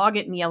to log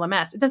it in the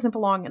LMS, it doesn't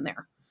belong in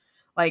there.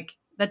 Like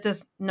that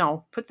does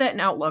no, put that in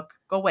Outlook.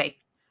 Go away.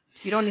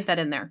 You don't need that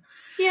in there.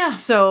 Yeah.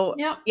 So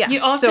Yeah. yeah.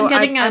 You're often So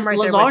getting a I'm right there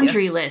with you.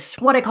 laundry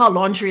list, what I call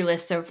laundry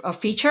list of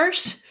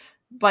features,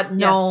 but Yes.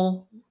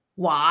 no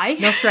why.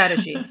 No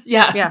strategy.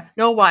 Yeah. Yeah.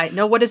 No why.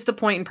 No, what is the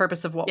point and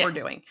purpose of what Yeah. we're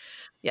doing?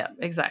 Yeah,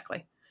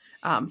 exactly.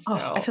 I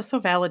So, feel so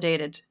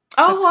validated.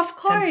 Took oh, of 10,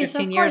 course,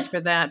 15 of years course. for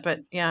that, but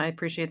yeah, I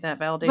appreciate that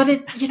But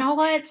validation. you know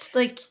what? It's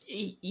like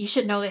you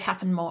should know it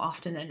happen more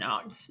often than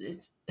not.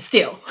 It's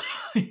still.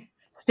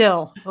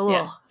 Still, Yeah,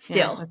 yeah,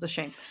 still. that's a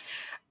shame.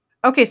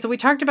 Okay, so we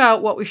talked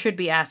about what we should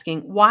be asking.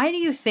 Why do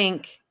you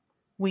think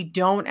we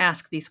don't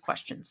ask these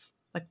questions?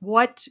 Like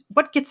what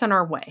gets in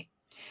our way?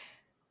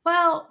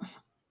 Well,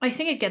 I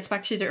think it gets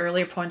back to the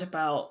earlier point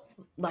about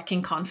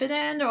lacking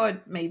confidence, or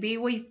maybe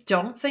we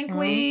don't think Mhm.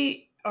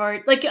 we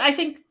are. Like, I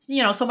think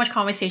so much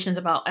conversations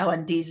about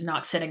L&Ds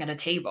not sitting at a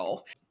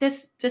table.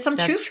 There's some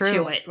That's truth to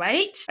true. it,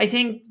 right? I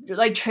think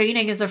like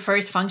training is the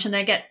first function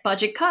that get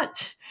budget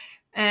cut,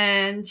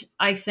 and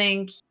I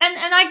think, and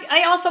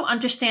I also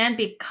understand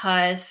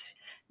because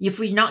if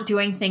we're not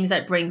doing things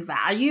that bring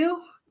value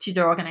to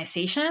the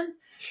organization,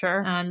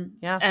 Sure. and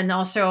Yeah.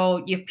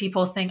 also if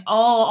people think, oh,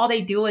 all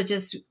they do is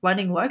just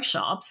running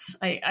workshops.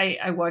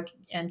 I work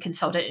and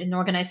consulted in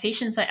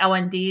organizations that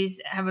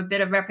L&Ds have a bit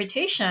of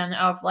reputation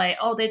of like,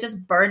 oh, they're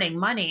just burning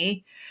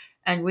money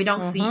and we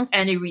don't see Mhm.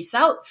 any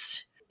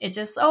results. It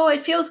just, oh,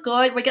 it feels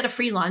good, we get a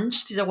free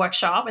lunch to the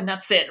workshop and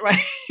that's it, right?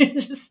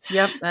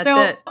 Yep, that's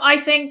So it. I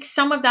think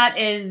some of that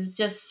is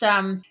just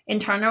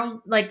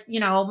internal, like,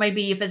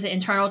 maybe if it's an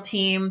internal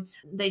team,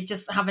 they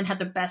just haven't had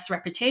the best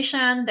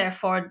reputation,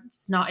 therefore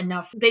it's not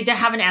enough, they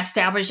haven't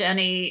established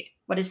any,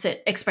 what is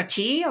it,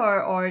 expertise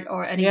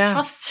or any Yeah.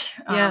 trust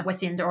Yeah.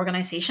 within the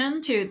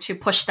organization to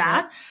push Yep.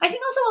 that. I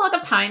think also a lot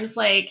of times,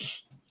 like,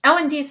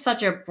 L&D is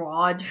such a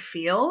broad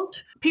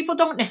field. People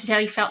don't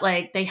necessarily felt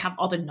like they have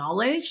all the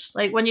knowledge.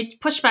 Like when you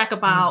push back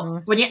about,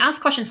 Mhm. when you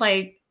ask questions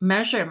like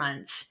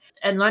measurements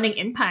and learning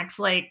impacts,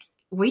 like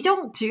we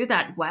don't do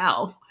that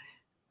well.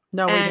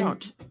 No, we And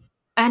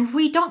don't.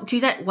 we don't do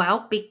that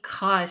well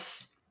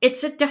because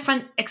it's a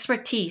different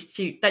expertise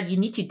that you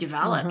need to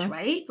develop, Mhm.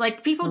 right?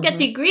 Like people get Mhm.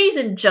 degrees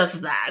in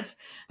just that.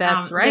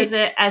 That's There's right. a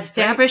That's right.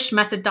 established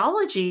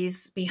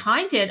methodologies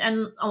behind it,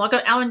 and a lot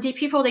of L&D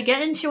people, they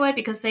get into it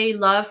because they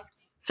love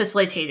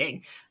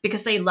facilitating,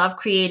 because they love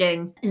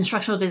creating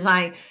instructional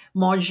design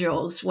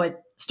modules with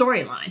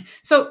storyline.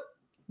 So,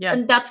 Yeah.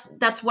 and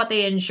that's what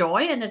they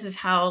enjoy, and this is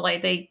how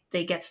like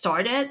they get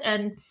started.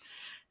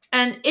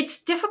 And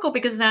it's difficult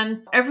because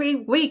then every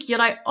week you're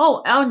like,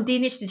 oh, L&D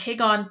needs to take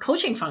on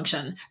coaching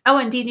function.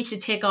 L&D needs to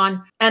take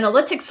on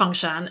analytics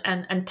function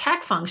and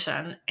tech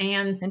function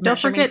and And measurement don't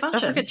forget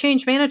functions.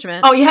 change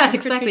management. Oh, yes, Don't forget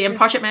exactly. change And management.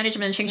 project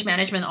management and change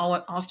management all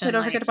Yeah, often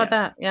don't forget like, about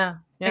yeah. that. Yeah.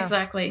 Yeah.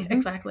 Exactly, Mhm.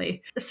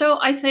 exactly. So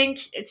I think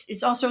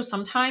it's also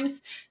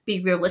sometimes be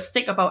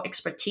realistic about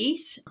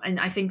expertise. And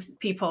I think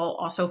people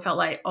also felt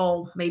like,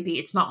 oh, maybe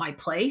it's not my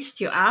place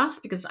to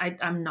ask because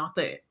I'm not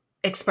the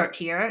expert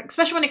here,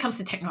 especially when it comes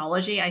to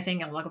technology. I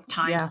think a lot of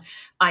times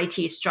Yeah.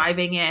 IT is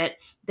driving it.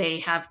 They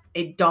have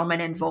a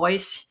dominant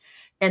voice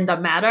in the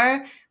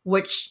matter,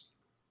 which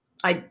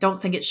I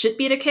don't think it should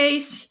be the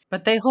case.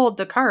 But they hold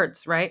the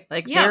cards, right?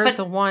 Like Yeah, they're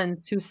the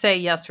ones who say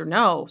yes or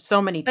no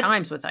so many but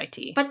times with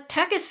IT. but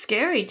tech is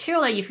scary too.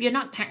 Like if you're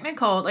not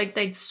technical, like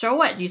they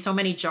throw at you so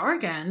many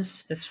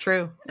jargons, That's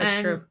true. That's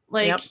and true.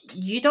 like Yep.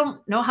 you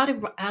don't know how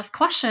to ask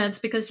questions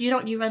because you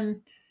don't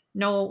even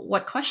know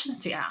what questions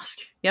to ask.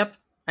 Yep.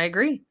 I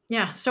agree.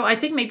 Yeah, so I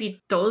think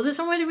maybe those are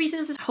some of the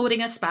reasons it's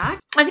holding us back.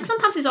 I think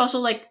sometimes it's also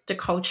like the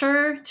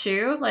culture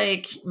too.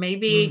 Like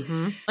maybe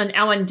Mhm. an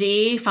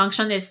L&D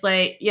function is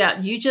like, yeah,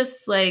 you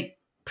just like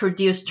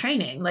produce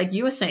training, like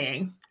you were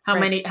saying.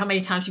 Right. How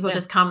many times people Yeah.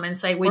 just come and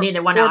say we Or need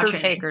a 1 hour order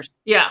training? takers.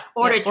 Yeah, Yeah,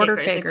 order order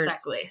takers, takers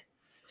exactly.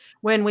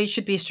 when we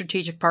should be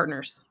strategic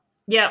partners.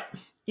 Yep,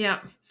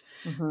 yep.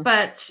 Mhm.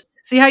 But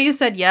See how you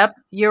said yep?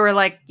 You were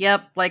like,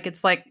 yep, like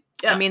it's like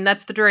I yeah, mean,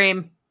 that's the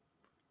dream.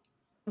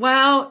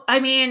 well, I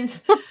mean,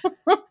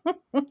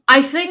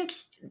 I think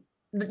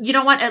you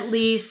know what, at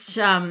least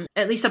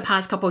the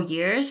past couple of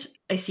years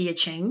I see a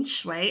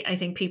change, right? I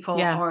think people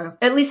Yeah, are,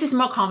 at least there's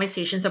more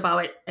conversations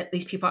about it, at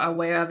least people are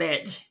aware of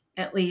it,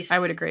 at I would least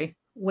agree.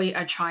 we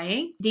are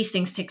trying. These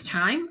things take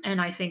time, and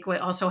I think we're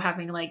also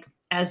having like,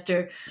 as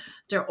the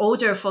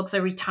older folks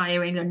are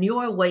retiring, the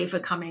newer wave are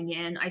coming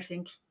in. I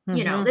think,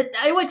 you know, Mhm. that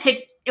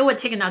it would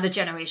take another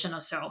generation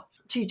or so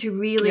to Yep, I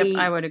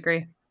really, would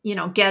agree. you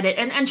know, get it.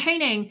 And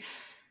training,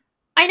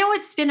 I know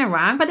it's been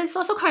around, but it's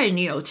also kind of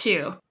new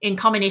too. In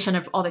combination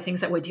of all the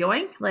things that we're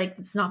doing, like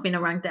it's not been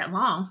around that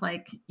long.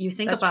 Like you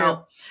think That's true.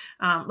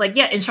 about, like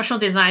yeah, instructional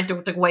design,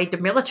 the way the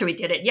military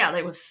did it. Yeah,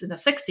 it was in the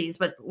 '60s,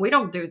 but we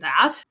don't do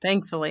that.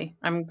 Thankfully,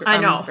 I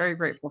I'm know. very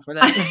grateful for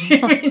that.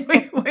 I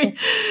mean,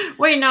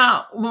 we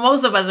not.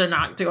 Most of us are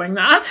not doing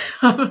that.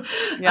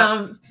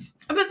 Yep,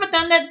 But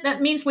then that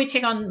means we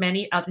take on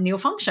many other new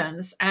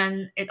functions,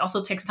 and it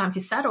also takes time to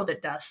settle the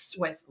dust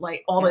with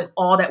like yeah,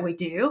 all that we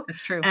do, that's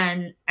true.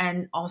 and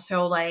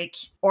also like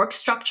org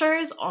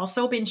structures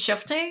also been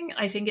shifting.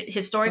 I think Mhm.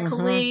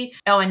 historically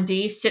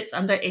L&D sits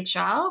under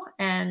HR,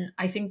 and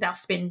I think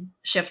that's been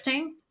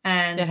shifting. It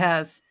And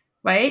has.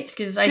 right,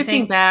 because I Shifting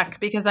think back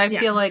because I yeah,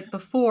 feel like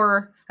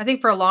before, I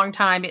think for a long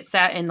time it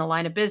sat in the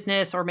line of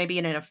business or maybe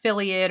in an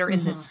affiliate or in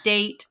the hmm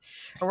state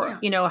or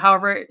yeah,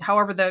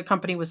 however the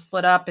company was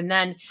split up and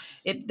then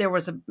there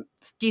was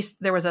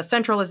a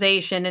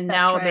centralization and that's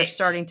now they're right.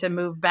 starting to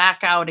move back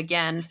out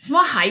again. It's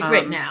more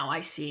hybrid Um now,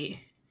 I see.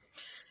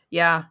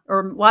 yeah,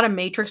 or a lot of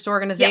matrixed Yep.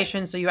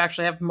 organizations so you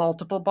actually have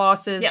multiple Yep.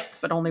 bosses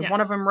but only Yep.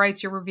 one of them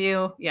writes your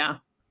review. Yeah.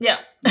 Yep.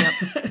 Yep.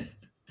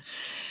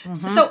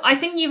 Mhm. So I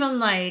think even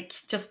like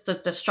just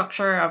the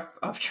structure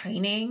of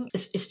training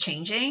is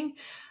changing.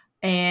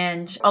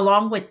 And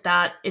along with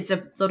that, it's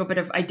a little bit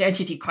of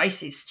identity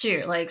crisis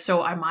too. Like,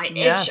 so am I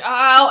Yes.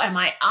 HR? Am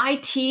I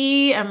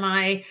IT? Am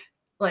I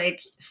like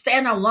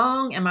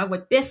standalone? Am I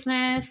with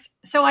business?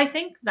 So I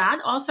think that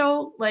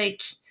also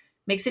like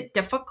makes it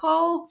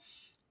difficult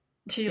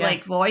to Yeah.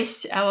 like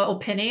voice our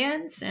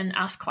opinions and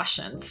ask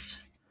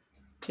questions.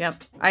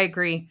 Yep, I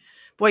agree.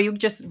 Boy, you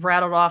just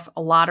rattled off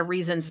a lot of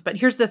reasons, but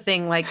here's the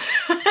thing, like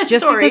just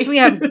because Sorry. we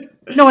have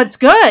no, it's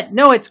good.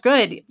 No, it's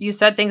good. You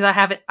said things I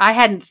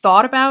hadn't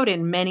thought about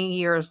in many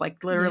years,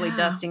 like literally Yeah.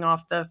 dusting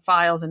off the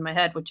files in my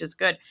head, which is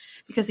good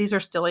because these are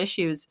still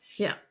issues.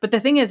 Yeah. But the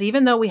thing is,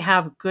 even though we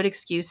have good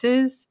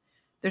excuses,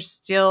 there's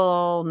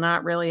still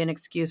not really an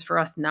excuse for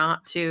us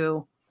not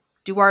to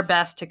do our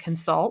best to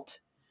consult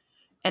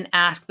and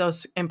ask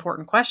those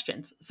important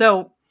questions.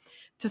 So,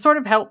 to sort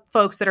of help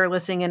folks that are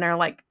listening and are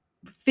like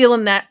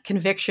feeling that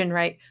conviction,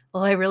 right?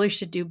 Well, I really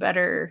should do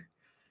better.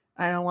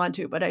 I don't want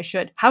to, but I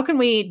should. How can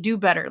we do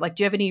better? Like,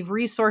 do you have any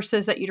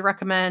resources that you'd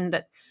recommend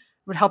that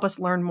would help us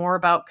learn more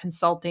about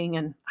consulting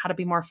and how to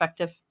be more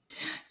effective?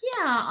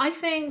 Yeah, I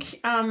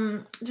think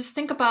just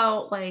think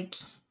about like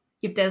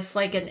if there's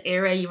like an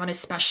area you want to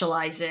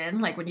specialize in,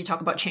 like when you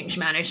talk about change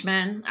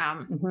management.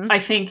 Hmm. I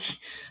think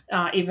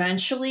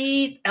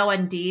eventually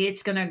L&D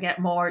it's gonna get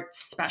more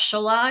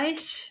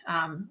specialized.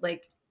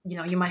 Like you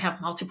know you might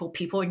have multiple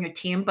people in your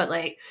team, but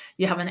like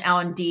you have an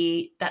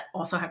L&D that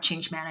also have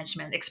change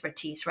management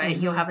expertise, right?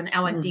 You'll Hmm. have an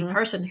L&D Hmm.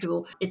 person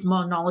who is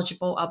more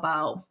knowledgeable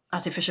about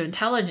artificial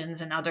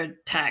intelligence and other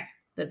tech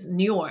that's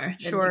newer, then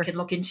you Sure. can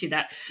look into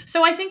that.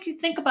 So I think you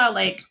think about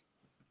like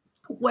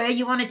where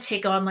you want to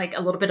take on like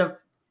a little bit of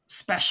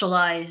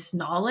specialized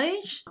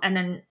knowledge and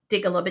then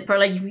dig a little bit further.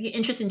 Like if you're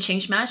interested in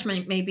change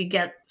management, maybe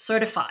get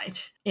certified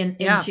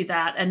Yeah. into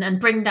that and then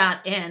bring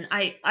that in.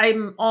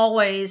 I'm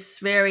always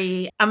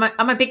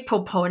I'm a big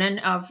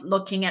proponent of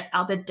looking at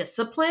other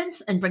disciplines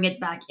and bring it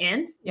back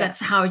in. Yeah. That's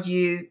how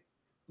you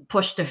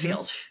push the Hmm.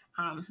 field.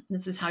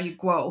 This is how you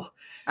grow.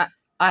 I,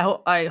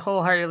 I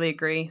wholeheartedly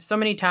agree. So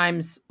many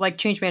times, like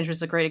change management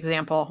is a great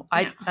example.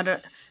 Yeah. I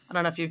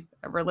don't know if you've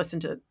ever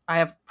listened to. I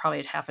have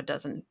probably half a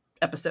dozen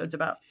episodes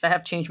about that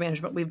have change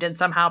management we've done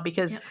somehow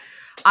because Yeah.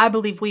 I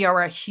believe we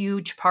are a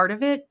huge part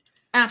of it,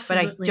 but I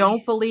Absolutely.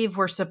 don't believe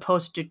we're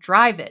supposed to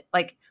drive it.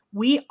 Like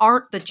we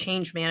aren't the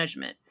change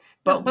management.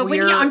 No, but but when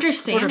you we're sort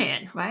understand of,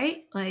 it,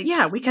 right? Like,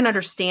 yeah, we can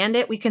understand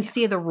it. We can yeah,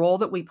 see the role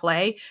that we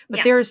play, but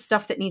yeah, there is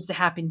stuff that needs to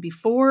happen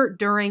before,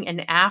 during,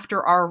 and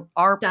after our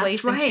that's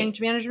place in right.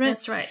 change management.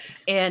 That's right.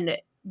 And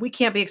we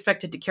can't be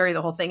expected to carry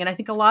the whole thing. And I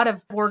think a lot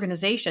of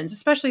organizations,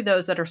 especially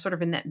those that are sort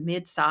of in that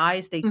mid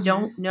size, they Mm-hmm.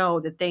 don't know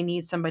that they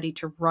need somebody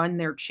to run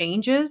their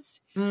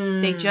changes. They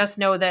Mm. just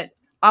know that,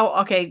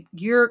 oh, okay,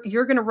 you're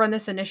going to run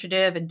this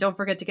initiative, and don't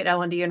forget to get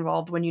L&D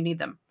involved when you need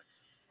them.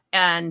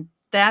 And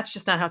that's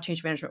just not how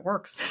change management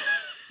works,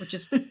 which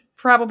is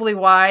probably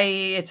why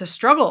it's a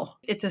struggle.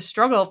 It's a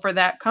struggle for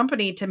that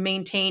company to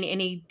maintain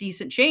any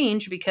decent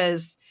change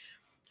because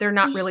they're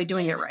not really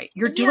doing it right.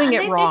 You're Yeah, doing and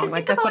it they wrong. Like,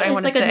 think that's what about I it as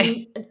want to like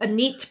say. a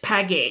neat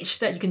package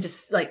that you can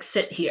just like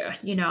sit here,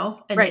 and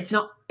it's Right.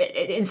 not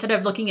instead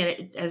of looking at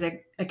it as a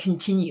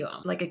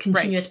continuum, like a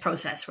continuous Right.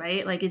 process,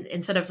 right? Like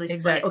instead of just like,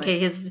 Exactly. okay,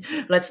 here's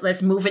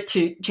let's move it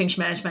to change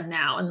management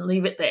now and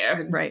leave it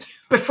there Right.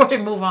 before they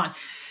move on.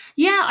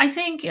 Yeah, I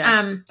think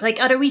Yeah. like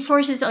other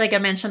resources, like I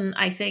mentioned,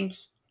 I think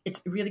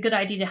it's a really good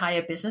idea to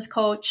hire a business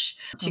coach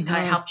to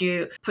kind of Mhm. help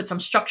you put some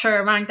structure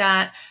around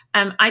that.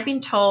 I've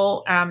been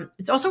told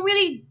it's also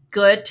really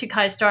good to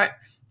kind of start.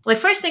 Like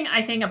first thing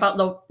I think about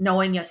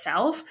knowing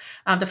yourself,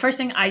 the first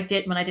thing I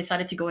did when I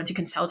decided to go into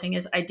consulting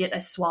is I did a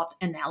SWOT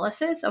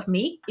analysis of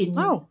me in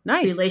Oh,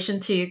 nice. relation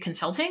to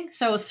consulting.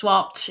 So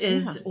SWOT Yeah.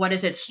 is what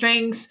is it?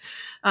 Strengths,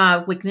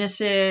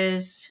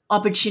 weaknesses,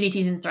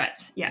 opportunities, and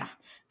threats. Yeah.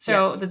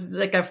 So Yes. this is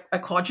like a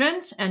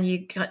quadrant, and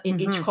in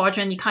each Mhm.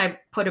 quadrant you kind of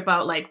put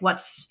about like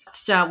what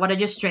are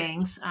your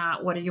strengths,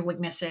 what are your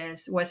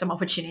weaknesses, what are some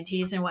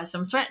opportunities, and what are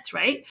some threats,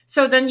 right?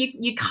 So then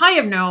you kind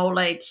of know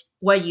like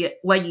where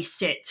you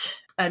sit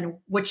and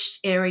which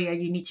area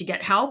you need to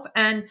get help.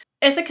 And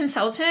as a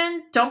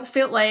consultant, don't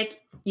feel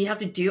like you have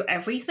to do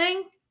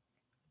everything.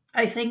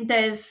 I think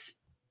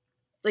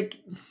like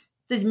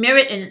there's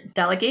merit in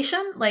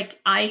delegation. Like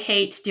I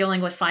hate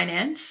dealing with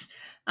finance.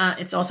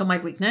 It's also my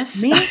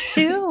weakness. Me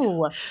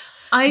too.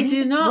 I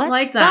do Me not Let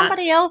like that.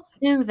 somebody else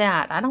do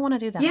that. I don't wanna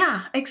do that.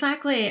 Yeah,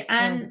 exactly. So,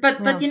 And but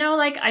yeah.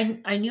 like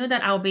I knew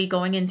that I'll be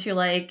going into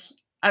like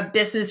a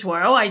business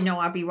world. I know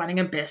I'll be running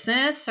a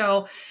business.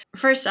 So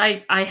first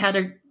I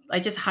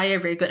just hired a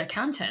very good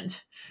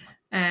accountant.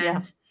 Yeah.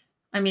 And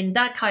I mean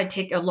that kind of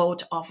take a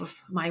load off of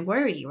my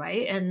worry,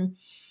 right? And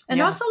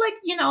Yeah. also like,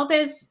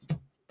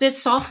 there's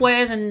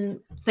softwares and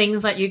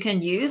things that you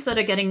can use that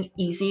are getting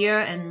easier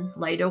and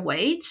lighter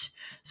weight.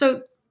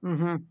 So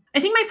Mhm. I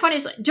think my point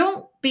is like,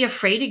 don't be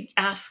afraid to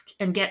ask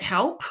and get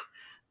help.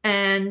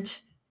 And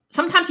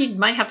sometimes you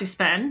might have to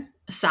spend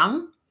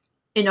some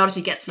in order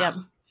to get Yep.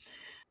 some.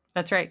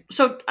 That's right.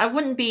 So I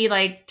wouldn't be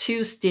like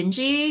too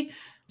stingy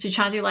to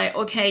try to like,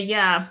 okay,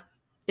 yeah,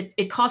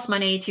 it costs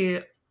money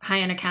to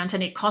hire an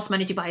accountant. It costs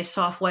money to buy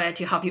software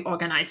to help you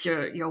organize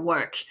your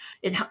work.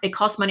 It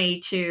costs money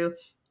to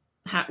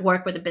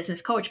work with a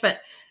business coach.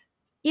 But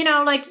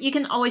like you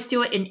can always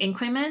do it in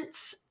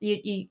increments.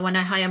 When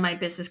I hire my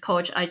business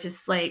coach, I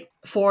just like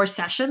 4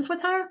 sessions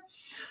with her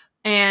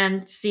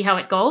and see how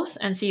it goes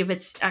and see if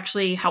it's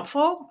actually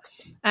helpful.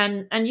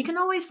 And you can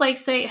always like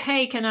say,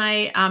 hey, can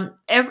I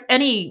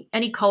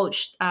any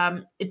coach,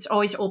 it's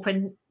always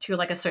open to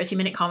like a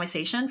 30-minute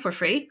conversation for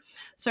free.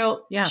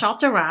 So Yeah.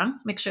 shop around,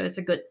 make sure it's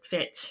a good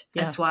fit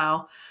Yeah. as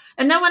well.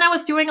 And then when I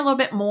was doing a little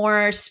bit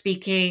more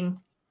speaking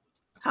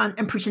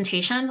and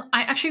presentations,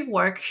 I actually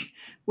work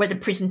with a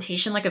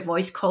presentation like a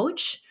voice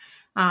coach,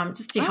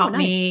 just to Oh, help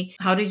nice. me.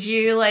 How did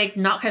you like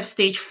not have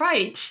stage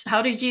fright?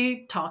 How did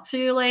you talk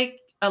to like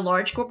a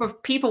large group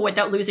of people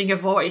without losing your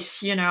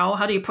voice?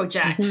 How do you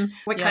project? Mhm.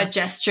 What kind Yeah. of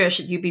gesture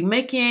should you be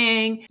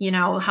making?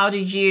 How do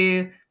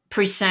you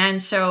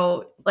present?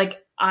 So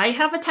like I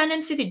have a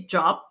tendency to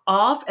drop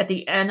off at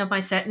the end of my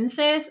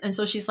sentences. And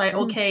so she's like,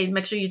 Mhm. okay,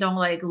 make sure you don't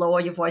like lower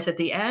your voice at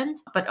the end,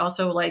 but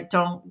also like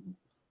don't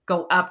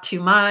go up too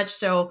much.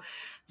 So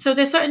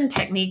there's certain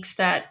techniques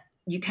that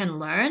you can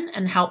learn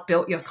and help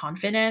build your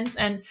confidence.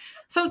 And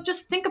so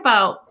just think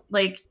about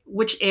like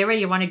which area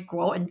you want to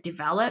grow and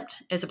develop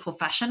as a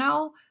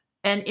professional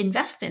and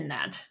invest in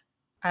that.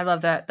 I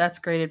love that. That's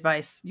great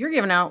advice. You're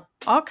giving out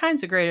all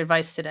kinds of great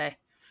advice today.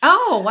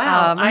 Oh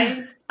wow.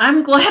 Um,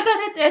 I'm glad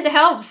that it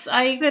helps.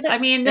 I it I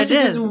mean this it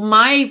is just is.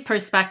 my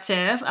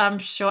perspective. I'm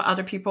sure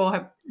other people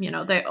have,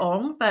 their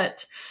own,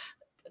 but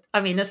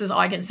I mean this is all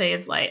I can say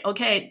is like,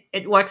 okay,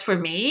 it works for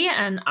me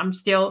and I'm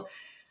still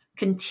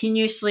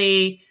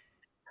continuously,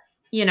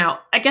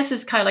 I guess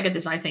it's kind of like a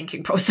design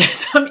thinking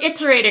process. I'm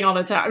iterating all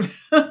the time.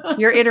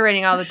 You're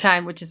iterating all the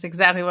time, which is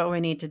exactly what we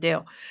need to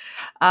do.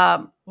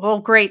 Well,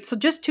 great. So,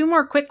 just two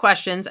more quick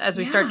questions as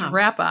we start to Yeah.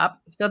 wrap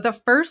up. So, the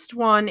first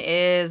one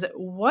is,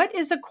 what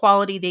is a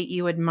quality that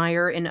you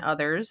admire in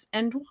others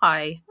and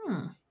why?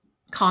 Hmm.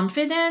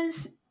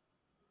 Confidence,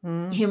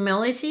 Mm-hmm.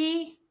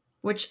 humility,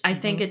 which I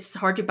think it's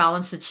hard to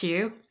balance the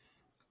two,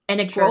 and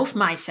a Sure. growth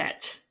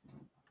mindset.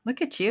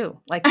 Look at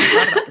you. Like, we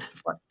thought about this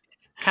before.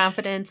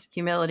 Confidence,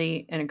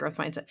 humility, and a growth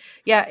mindset.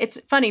 Yeah, it's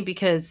funny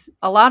because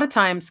a lot of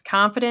times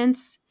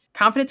confidence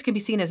can be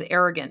seen as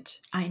arrogant.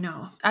 I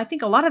know. I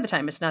think a lot of the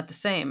time it's not the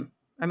same.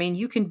 I mean,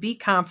 you can be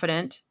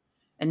confident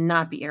and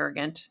not be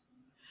arrogant.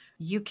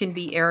 You can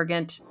be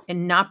arrogant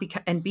and not be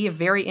and be a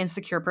very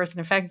insecure person.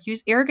 In fact,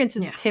 use arrogance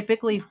is Yeah.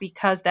 typically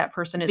because that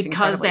person is Because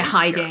incredibly they're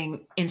insecure.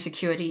 hiding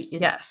insecurity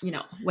in, Yes.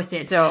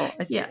 within. So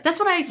it's Yeah, that's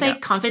what I say, yeah.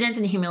 confidence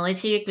and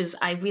humility, because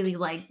I really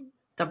like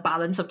the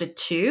balance of the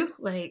two.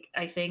 Like,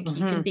 I think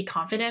you can Mhm. be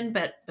confident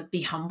but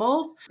be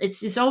humble.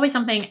 It's always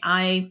something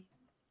I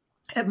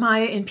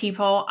admire in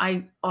people.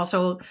 I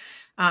also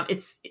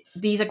it's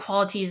these are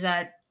qualities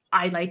that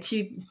I like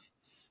to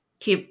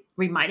keep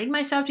reminding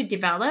myself to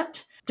develop.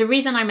 The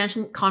reason I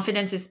mentioned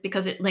confidence is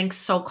because it links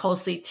so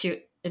closely to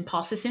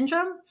imposter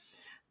syndrome.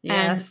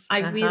 And Yes.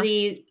 I Uh-huh.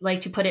 really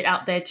like to put it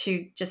out there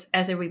to just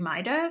as a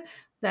reminder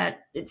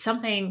that it's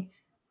not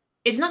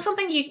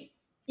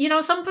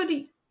something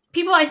somebody,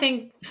 people I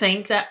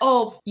think that,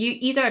 oh, you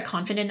either are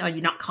confident or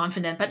you're not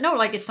confident. But no,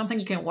 like, it's something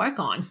you can work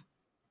on.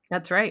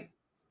 That's right.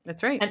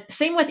 That's right. And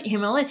same with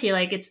humility,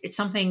 like it's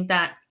something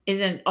that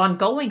is an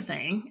ongoing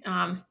thing.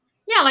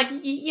 Yeah, like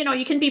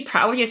you can be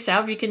proud of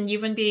yourself, you can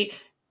even be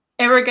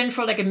arrogant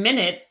for like a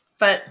minute,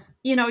 but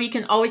you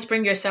can always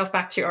bring yourself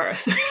back to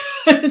earth.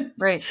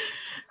 Right.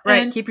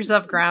 Right. And Keep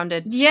yourself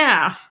grounded.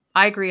 yeah.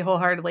 I agree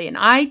wholeheartedly. And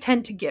I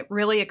tend to get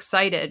really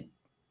excited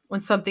when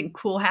something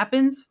cool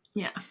happens.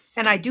 Yeah.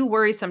 And I do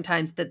worry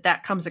sometimes that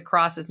that comes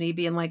across as me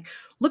being like,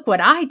 look what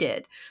I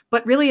did.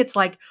 But really, it's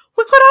like,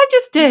 look what I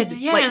just did.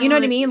 Yeah, Like, you know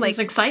what I mean? it's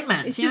Like,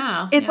 excitement.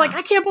 Yeah, it's like, yeah,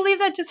 I can't believe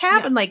that just yeah,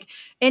 happened. Like,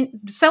 and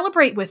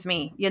celebrate with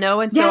me, you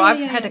know? And yeah, so yeah, I've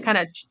yeah, had yeah, to yeah. kind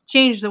of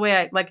change the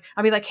way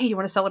I'll be like, hey, do you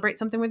want to celebrate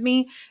something with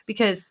me?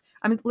 Because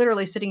I'm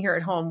literally sitting here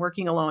at home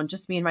working alone,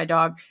 just me and my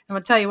dog. I'm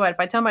going to tell you what, if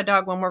I tell my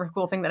dog one more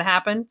cool thing that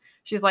happened,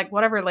 she's like,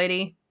 whatever,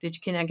 lady,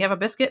 can I have a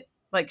biscuit?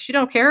 Like, she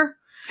don't care.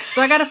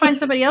 So I got to find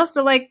somebody else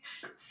to like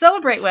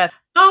celebrate with.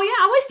 Oh yeah,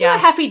 I always do a Yeah.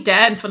 happy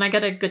dance when I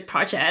get a good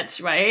project,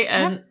 right?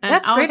 And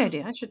That's a I great was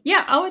idea. I should.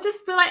 yeah, I would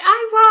just be like,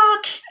 I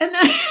rock, and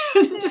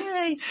then just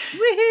Yay.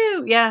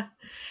 Woohoo. Yeah.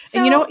 And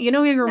so who you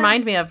yeah.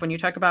 remind me of when you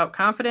talk about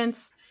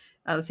confidence?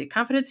 Let's see,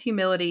 confidence,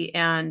 humility,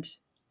 and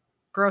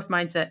growth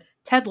mindset.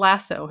 Ted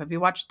Lasso. Have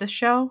you watched this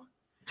show?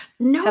 Ted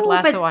No,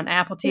 Lasso but on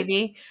Apple it,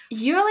 TV.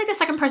 you're like the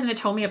second person that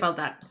told me about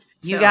that.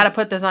 You got So to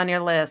put this on your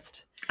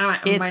list. all right,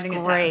 I'm It's writing it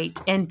down. great.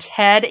 And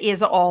Ted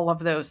is all of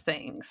those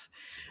things.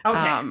 Okay.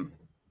 Um,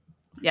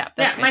 yeah,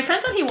 that's Yeah, my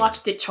friend said fantastic. he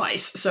watched it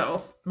twice,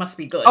 so must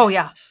be good. Oh,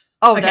 yeah.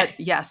 Oh, Okay.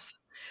 yes.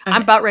 I'm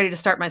Okay. about ready to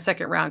start my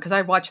second round because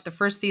I watched the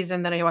first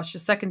season, then I watched the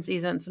second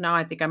season. So now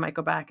I think I might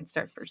go back and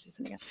start the first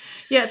season again.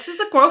 Yeah, it's just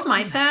the growth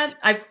Nice. mindset.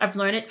 I've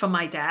learned it from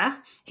my dad.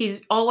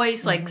 He's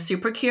always like Mhm.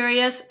 super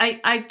curious.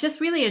 I just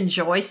really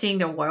enjoy seeing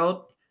the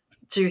world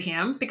through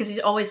him, because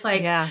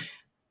Yeah.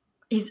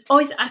 he's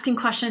always asking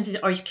questions. He's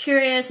always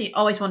curious. He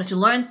always wanted to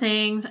learn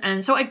things,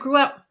 and so I grew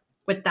up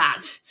with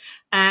that,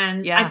 and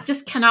I Yeah.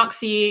 just cannot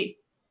see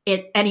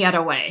it any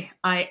other way.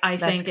 I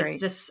That's think it's great.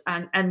 just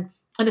and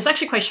it's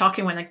actually quite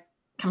shocking when I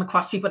come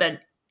across people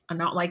that are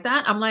not like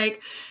that. I'm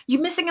like,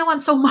 you're missing out on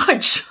so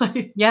much.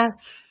 Like,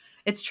 Yes.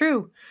 It's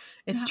true.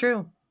 It's yeah,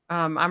 true.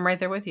 I'm right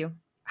there with you.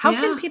 How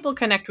can yeah. people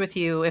connect with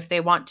you if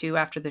they want to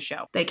after the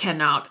show? They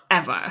cannot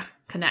ever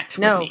connect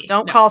with No, me.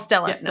 don't No. call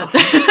Stella. Yeah. No.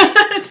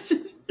 It's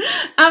just-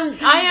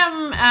 I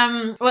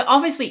am well,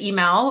 obviously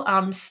email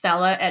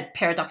Stella at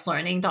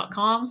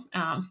paradoxlearning.com.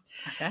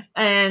 Okay.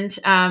 And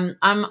I'm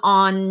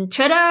on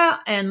Twitter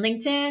and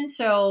LinkedIn.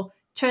 So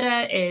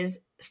Twitter is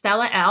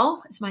Stella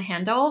L is my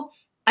handle.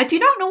 I do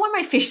not know what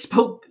my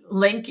Facebook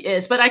link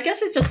is, but I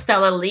guess it's just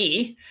Stella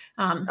Lee.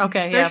 If you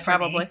Okay. search Yeah, for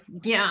probably. me.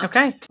 Yeah.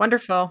 Okay.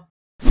 Wonderful.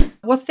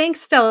 Well, thanks,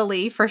 Stella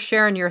Lee, for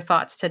sharing your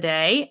thoughts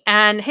today.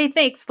 And hey,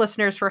 thanks,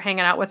 listeners, for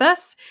hanging out with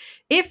us.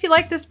 If you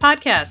like this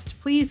podcast,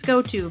 please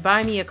go to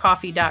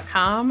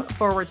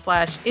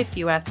buymeacoffee.com/If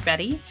You Ask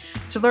Betty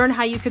to learn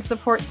how you can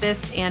support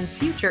this and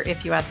future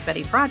If You Ask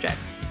Betty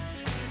projects.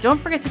 Don't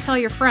forget to tell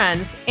your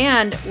friends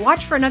and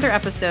watch for another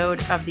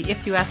episode of the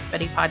If You Ask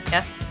Betty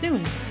podcast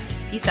soon.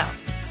 Peace out.